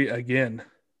listeners agree again.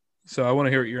 So I want to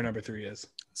hear what your number 3 is.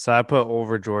 So I put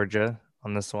over Georgia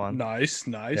on this one. Nice.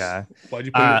 Yeah. Why'd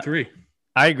you put it at 3?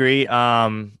 I agree.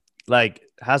 Like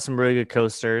has some really good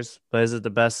coasters, but is it the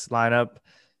best lineup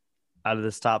out of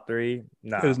this top 3?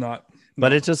 No. It is not.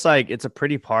 But it's just like it's a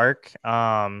pretty park.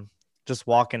 Just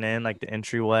walking in like the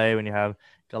entryway when you have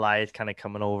Goliath kind of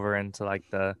coming over into like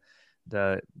the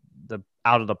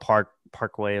out of the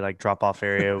parkway like drop off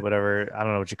area, whatever. I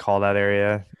don't know what you call that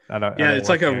area. I don't. It's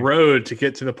like a road to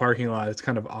get to the parking lot. It's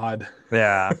kind of odd.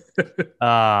 Yeah.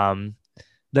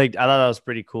 Like I thought that was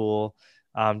pretty cool.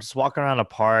 Just walking around a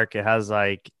park, it has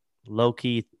like low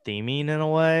key theming in a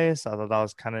way, so I thought that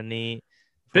was kind of neat.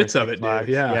 Bits of it, dude.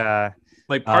 Yeah.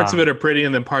 Like parts of it are pretty,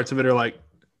 and then parts of it are like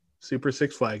super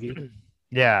Six Flaggy.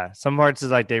 Yeah, some parts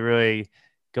is like they really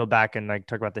go back and like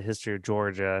talk about the history of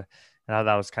Georgia, and I thought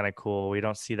that was kind of cool. We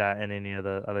don't see that in any of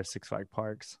the other Six Flag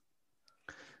parks.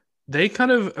 They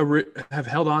kind of have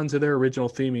held on to their original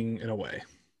theming in a way.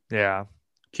 Yeah,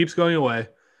 keeps going away,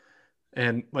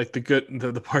 and like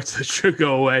the parts that should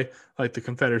go away, like the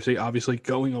Confederacy, obviously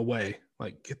going away.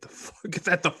 Like get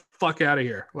that the fuck out of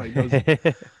here. Like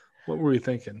what were we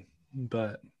thinking?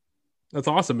 But that's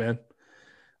awesome,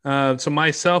 man. So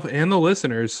myself and the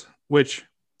listeners, which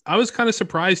I was kind of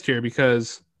surprised here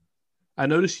because I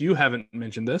noticed you haven't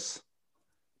mentioned this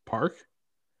park,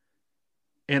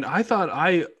 and I thought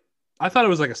it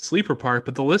was like a sleeper park,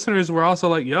 but the listeners were also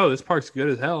like, "Yo, this park's good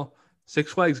as hell."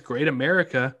 Six Flags Great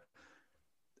America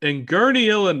in Gurnee,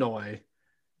 Illinois.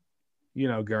 You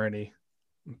know Gurnee,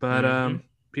 but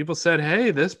people said,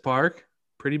 "Hey, this park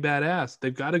pretty badass.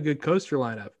 They've got a good coaster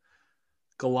lineup."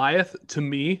 Goliath, to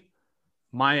me,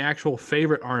 my actual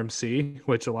favorite RMC,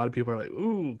 which a lot of people are like,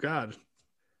 "Ooh, God,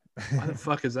 why the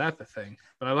fuck is that the thing?"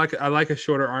 But I like a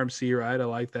shorter RMC ride. I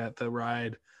like that the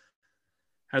ride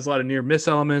has a lot of near miss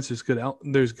elements.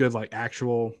 There's good like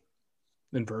actual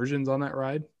inversions on that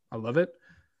ride. I love it.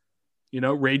 You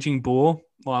know, Raging Bull,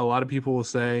 while a lot of people will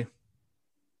say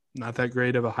not that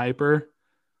great of a hyper,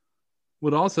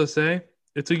 would also say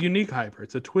it's a unique hyper.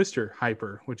 It's a twister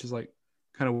hyper, which is like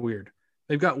kind of weird.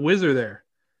 They've got Whizzer there,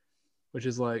 which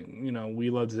is like, you know, we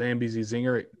love Zambizi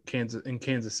Zinger in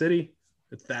Kansas City.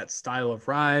 It's that style of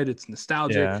ride. It's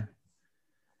nostalgic. Yeah.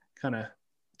 Kind of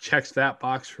checks that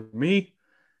box for me.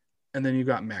 And then you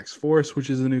got Max Force, which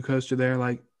is a new coaster there.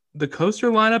 Like the coaster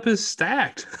lineup is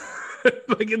stacked.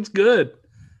 Like it's good.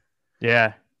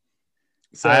 Yeah.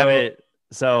 So I have it.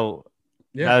 So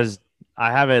yeah,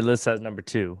 I have it listed as number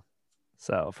 2.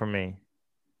 So for me,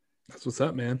 that's what's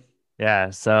up, man. yeah.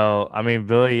 So I mean,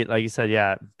 really, like you said,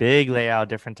 yeah, big layout,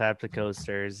 different types of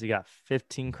coasters. You got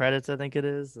 15 credits, I think it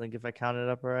is. Like if I counted it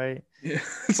up right. Yeah,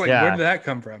 it's like Yeah. where did that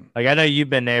come from? Like I know you've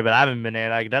been there, but I haven't been there.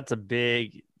 Like that's a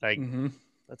big like. Mm-hmm.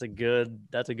 That's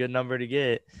a good number to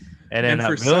get. And then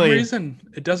for some reason,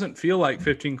 it doesn't feel like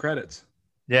 15 credits.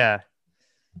 Yeah.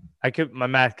 My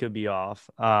math could be off.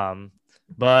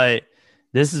 But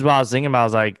this is what I was thinking about. I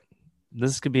was like,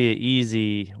 this could be an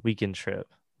easy weekend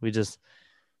trip. We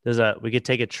could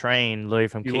take a train literally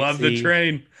from You love the KC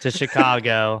train to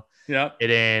Chicago. Yep.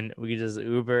 get in. We could just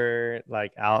Uber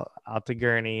like out to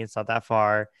Gurney. It's not that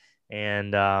far,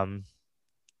 and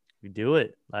we do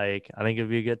it. Like I think it'd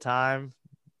be a good time.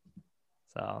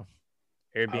 So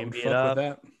I would Airbnb it fuck with up.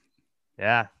 that.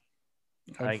 Yeah,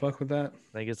 I would like fuck with that.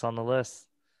 I think it's on the list.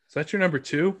 Is that your number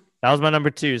 2? That was my number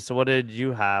 2. So what did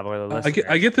you have, or the I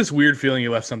listeners? get this weird feeling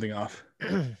you left something off.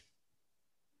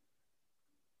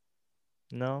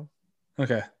 No.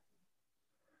 Okay.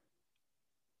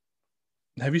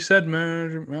 Have you said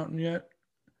Magic Mountain yet?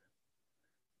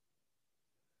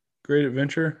 Great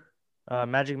Adventure?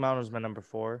 Magic Mountain was my number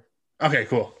 4. Okay,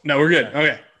 cool. No, we're good. Yeah.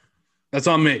 Okay. That's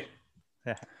on me.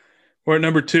 Yeah. We're at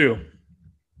number 2.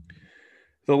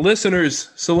 The listeners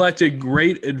selected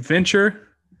Great Adventure,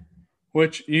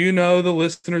 which the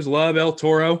listeners love El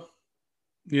Toro.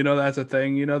 That's a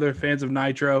thing. They're fans of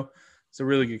Nitro. It's a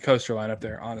really good coaster line up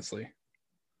there, honestly.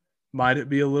 Might it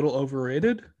be a little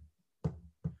overrated?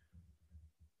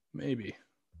 Maybe.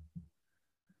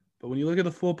 But when you look at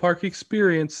the full park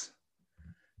experience,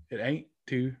 it ain't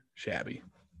too shabby.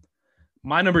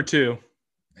 My number 2,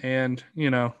 and,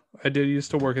 I did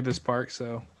used to work at this park,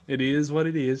 so it is what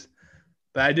it is.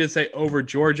 But I did say Over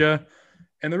Georgia.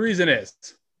 And the reason is,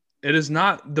 it is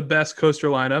not the best coaster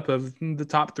lineup of the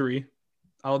top 3.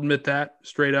 I'll admit that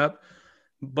straight up.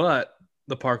 But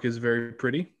the park is very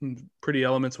pretty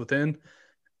elements within.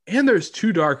 And there's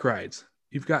 2 dark rides.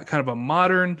 You've got kind of a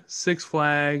modern Six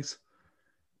Flags,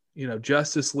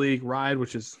 Justice League ride,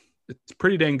 which is it's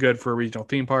pretty dang good for a regional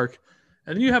theme park.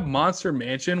 And then you have Monster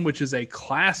Mansion, which is a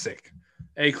classic,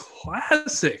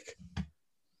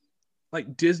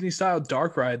 like Disney style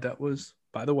dark ride that was,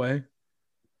 by the way,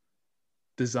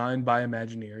 designed by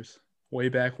Imagineers way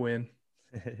back when.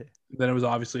 Then it was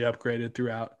obviously upgraded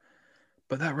throughout.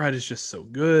 But that ride is just so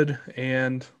good.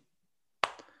 And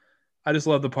I just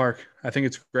love the park. I think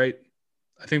it's great.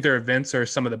 I think their events are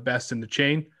some of the best in the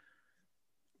chain.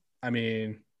 I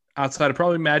mean, outside of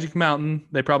probably Magic Mountain,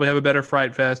 they probably have a better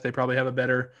Fright Fest. They probably have a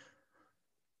better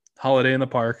Holiday in the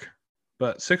Park.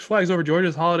 But Six Flags Over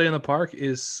Georgia's Holiday in the Park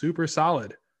is super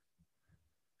solid.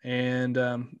 And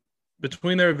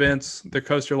between their events, their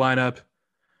coaster lineup,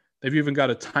 they've even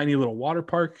got a tiny little water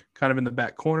park kind of in the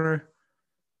back corner.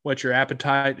 Whet your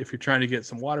appetite if you're trying to get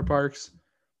some water parks.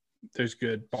 There's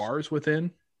good bars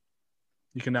within.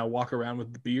 You can now walk around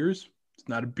with the beers. It's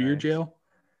not a beer jail.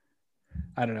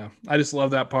 I don't know. I just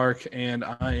love that park, and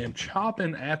I am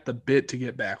chopping at the bit to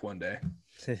get back one day.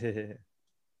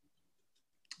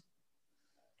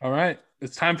 All right.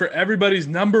 It's time for everybody's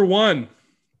number 1.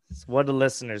 What do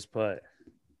listeners put?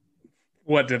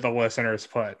 What did the listeners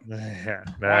put?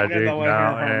 Magic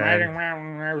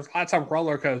Mountain. There's lots of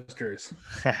roller coasters.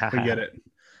 We get it.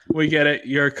 We get it.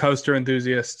 You're a coaster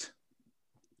enthusiast.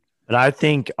 But I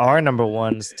think our number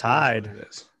 1's tied.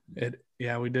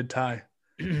 Yeah, we did tie.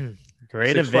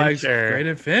 Great Six Flags, Adventure. Great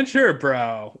Adventure,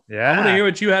 bro. Yeah. I want to hear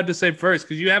what you had to say first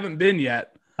because you haven't been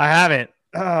yet. I haven't.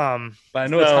 But I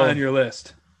know it's high on your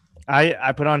list.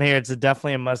 I put on here, it's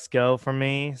definitely a must go for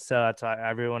me. So that's why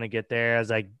I really want to get there. I was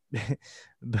like,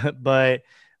 but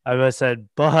I said,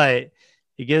 but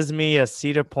it gives me a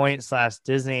Cedar Point /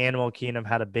 Disney Animal Kingdom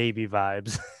had a baby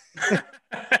vibes.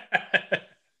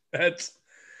 That's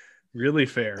really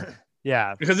fair.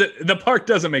 Yeah. Because the park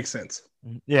doesn't make sense.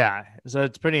 Yeah. So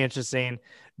it's pretty interesting.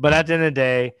 But at the end of the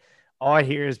day, all I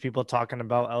hear is people talking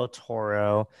about El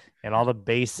Toro and all the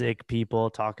basic people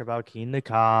talk about Kingda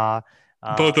Ka.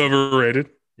 Both overrated.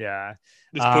 Yeah.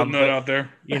 Just putting that out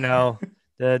there.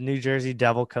 The New Jersey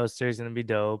Devil Coaster is going to be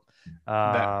dope.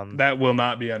 That will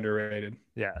not be underrated.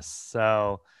 Yes.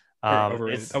 So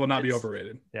overrated. That will not be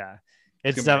overrated. Yeah.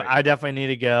 I definitely need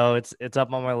to go. It's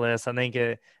up on my list. I think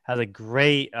it has a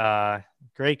great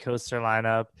coaster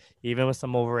lineup, even with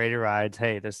some overrated rides.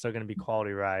 Hey, there's still going to be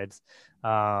quality rides.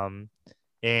 And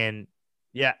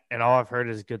yeah, and all I've heard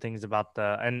is good things about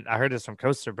and I heard this from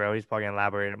Coaster Bro. He's probably going to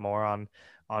elaborate more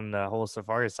on the whole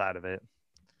safari side of it.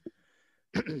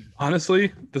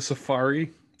 Honestly, the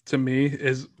safari to me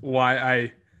is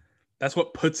why that's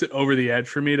what puts it over the edge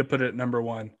for me to put it at number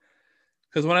 1.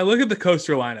 Because when I look at the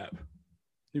coaster lineup,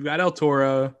 you've got El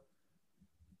Toro,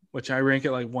 which I rank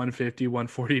at like 150,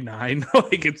 149.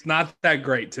 Like, it's not that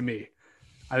great to me.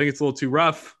 I think it's a little too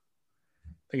rough.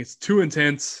 I think it's too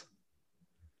intense.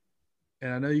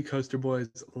 And I know you coaster boys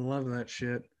love that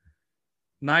shit.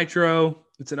 Nitro,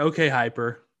 it's an okay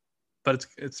hyper, but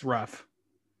it's rough.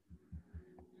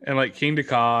 And like Kingda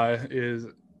Ka is,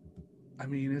 I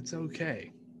mean, it's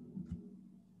okay.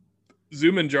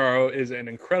 Zumanjaro is an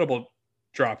incredible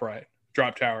drop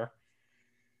tower.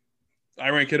 I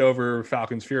rank it over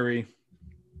Falcon's Fury.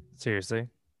 Seriously?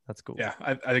 That's cool. Yeah,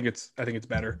 I think it's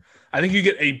better. I think you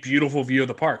get a beautiful view of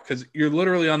the park because you're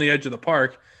literally on the edge of the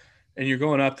park, and you're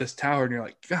going up this tower, and you're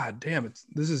like, God damn,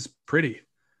 this is pretty.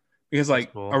 Because That's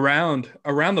like cool. around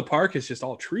the park is just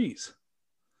all trees,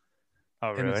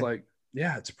 Oh, and it's really? like,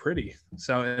 yeah, it's pretty.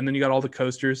 So, and then you got all the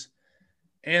coasters,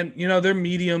 and they're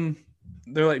medium.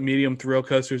 They're like medium thrill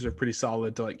coasters are pretty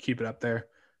solid to like keep it up there.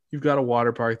 You've got a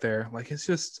water park there. Like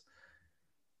it's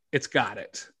got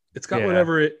it. It's got Yeah.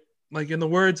 whatever it, like in the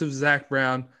words of Zach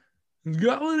Brown, it's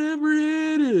got whatever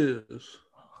it is.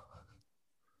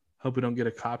 Hope we don't get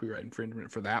a copyright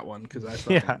infringement for that one because I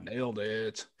fucking nailed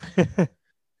it.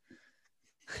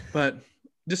 But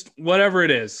just whatever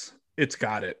it is, it's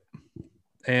got it.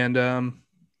 And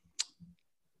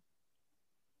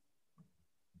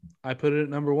I put it at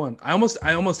number 1. I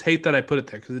almost hate that I put it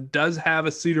there because it does have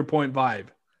a Cedar Point vibe.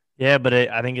 Yeah, but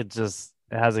I think it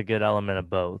has a good element of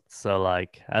both. So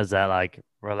like has that like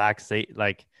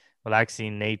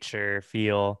relaxing nature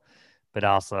feel, but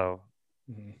also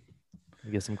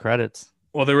you get some credits.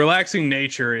 Well, the relaxing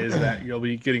nature is that you'll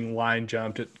be getting line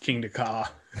jumped at King Dakar,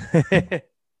 and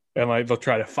like they'll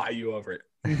try to fight you over it.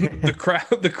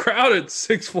 the crowd at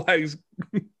Six Flags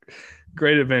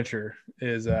Great Adventure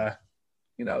is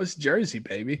it's Jersey,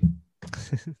 baby.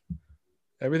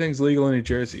 Everything's legal in New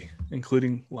Jersey,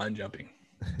 including line jumping.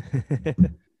 All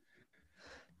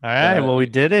right, well, we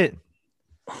did it.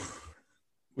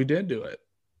 We did do it.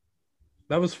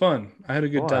 That was fun. I had a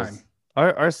good time.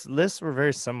 Our lists were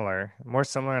very similar, more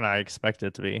similar than I expected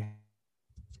it to be.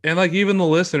 And like even the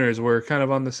listeners were kind of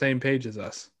on the same page as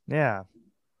us. Yeah.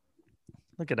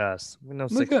 Look at us. We know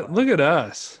look at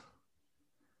us.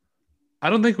 I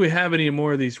don't think we have any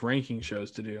more of these ranking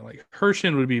shows to do. Like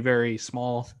Herschend would be very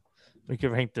small. We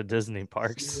could rank the Disney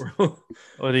parks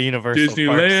or the Universal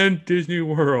Disneyland, parks. Disney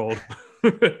World.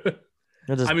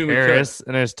 There's Paris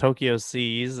and there's Tokyo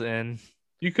Seas, and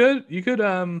you could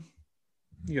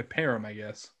pair them, I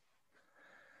guess.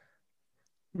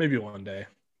 Maybe one day.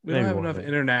 We don't have enough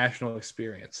international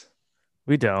experience.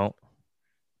 We don't.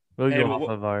 We'll go off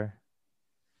of our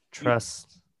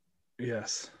trust.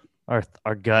 Yes.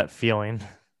 Our gut feeling.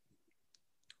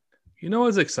 You know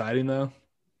what's exciting though?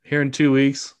 Here in 2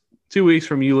 weeks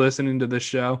from you listening to this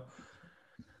show,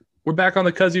 we're back on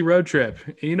the Cuzzy road trip.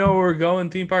 And you know where we're going,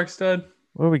 Theme Park Stud?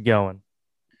 Where are we going?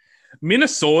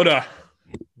 Minnesota.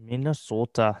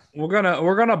 We're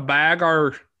gonna bag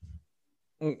our,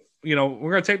 we're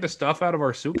gonna take the stuff out of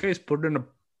our suitcase, put it in a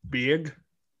bag.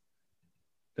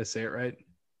 Did I say it right?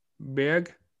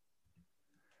 Bag.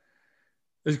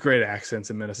 There's great accents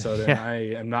in Minnesota, and I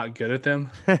am not good at them.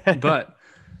 But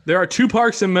there are 2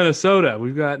 parks in Minnesota.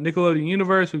 We've got Nickelodeon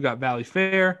Universe. We've got Valley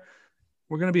Fair.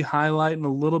 We're going to be highlighting a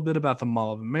little bit about the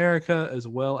Mall of America as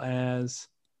well as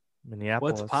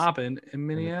Minneapolis. What's popping in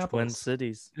Minneapolis. In the Twin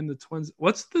Cities. In the Twins.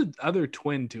 What's the other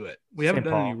twin to it? We haven't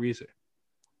done any research.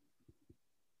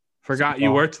 Forgot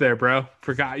you worked there, bro.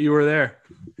 Forgot you were there.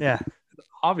 Yeah.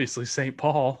 Obviously, St.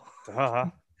 Paul.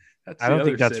 I don't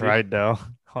think that's right, though.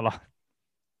 Hold on.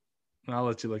 I'll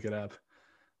let you look it up.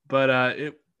 But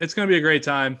it's going to be a great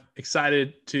time.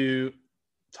 Excited to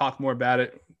talk more about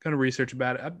it. Going to research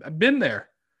about it. I've been there.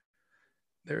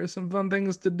 There are some fun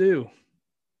things to do.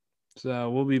 So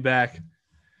we'll be back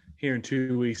here in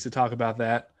 2 weeks to talk about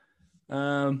that.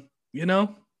 Oh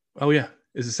yeah.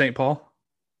 Is it St. Paul?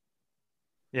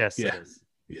 Yes. Yeah. It is.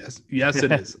 Yes,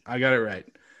 it is. I got it right.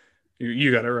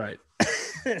 You got it right.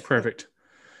 Perfect.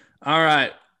 All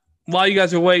right. While you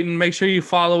guys are waiting, make sure you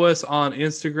follow us on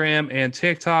Instagram and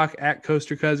TikTok at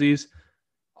Coaster Cuzzies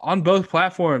on both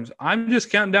platforms. I'm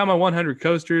just counting down my 100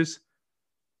 coasters.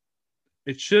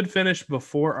 It should finish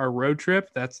before our road trip.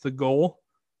 That's the goal.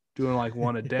 Doing like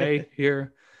one a day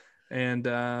here. And,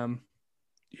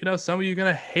 some of you are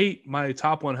going to hate my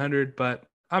top 100, but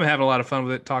I'm having a lot of fun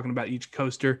with it, talking about each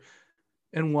coaster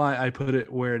and why I put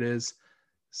it where it is.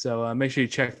 So make sure you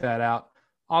check that out.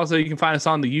 Also, you can find us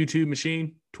on the YouTube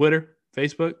machine, Twitter,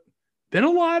 Facebook.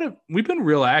 We've been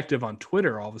real active on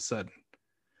Twitter all of a sudden.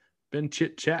 Been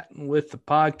chit-chatting with the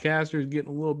podcasters, getting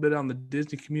a little bit on the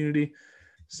Disney community.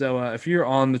 So if you're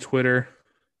on the Twitter,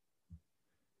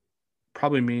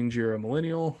 probably means you're a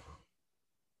millennial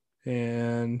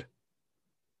and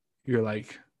you're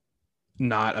like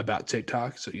not about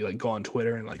TikTok. So you like go on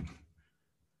Twitter and like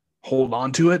hold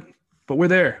on to it. But we're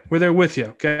there. We're there with you,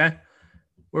 okay?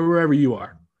 Wherever you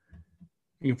are.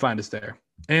 You can find us there.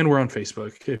 And we're on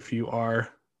Facebook. If you are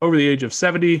over the age of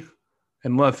 70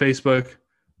 and love Facebook,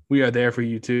 we are there for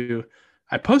you too.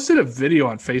 I posted a video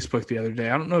on Facebook the other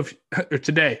day. I don't know or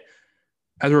today,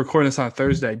 as we're recording this on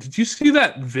Thursday. Did you see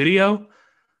that video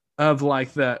of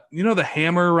like the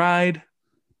hammer ride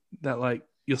that like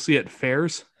you'll see at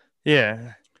fairs.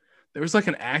 Yeah. There was like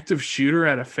an active shooter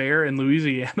at a fair in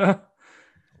Louisiana.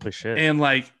 Holy shit. And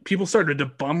like people started to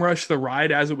bum rush the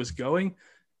ride as it was going.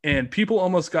 And people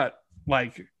almost got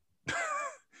like,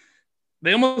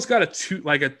 they almost got a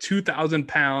 2,000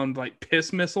 pound like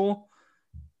piss missile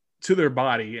to their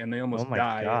body. And they almost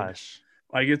died. Oh my gosh.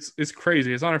 Like it's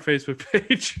crazy. It's on our Facebook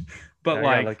page. But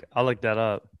I'll look that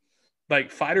up. Like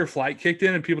fight or flight kicked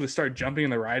in and people just start jumping in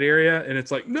the ride area. And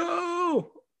it's like,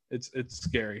 no, it's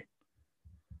scary.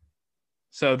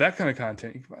 So that kind of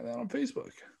content, you can find that on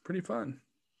Facebook. Pretty fun.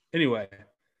 Anyway,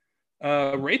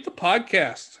 rate the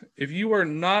podcast. If you are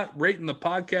not rating the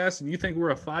podcast and you think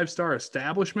we're a 5-star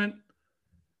establishment,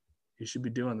 you should be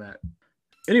doing that.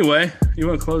 Anyway, you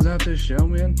want to close out this show,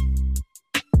 man?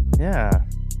 Yeah.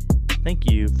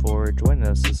 Thank you for joining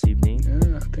us this evening.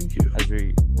 Yeah, thank you. As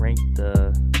we rank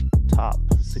the top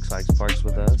Six Flags parks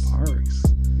with us. Parks.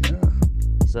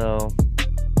 Yeah. So,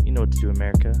 you know what to do,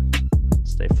 America.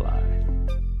 Stay fly.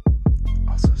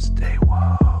 Also, stay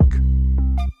woke.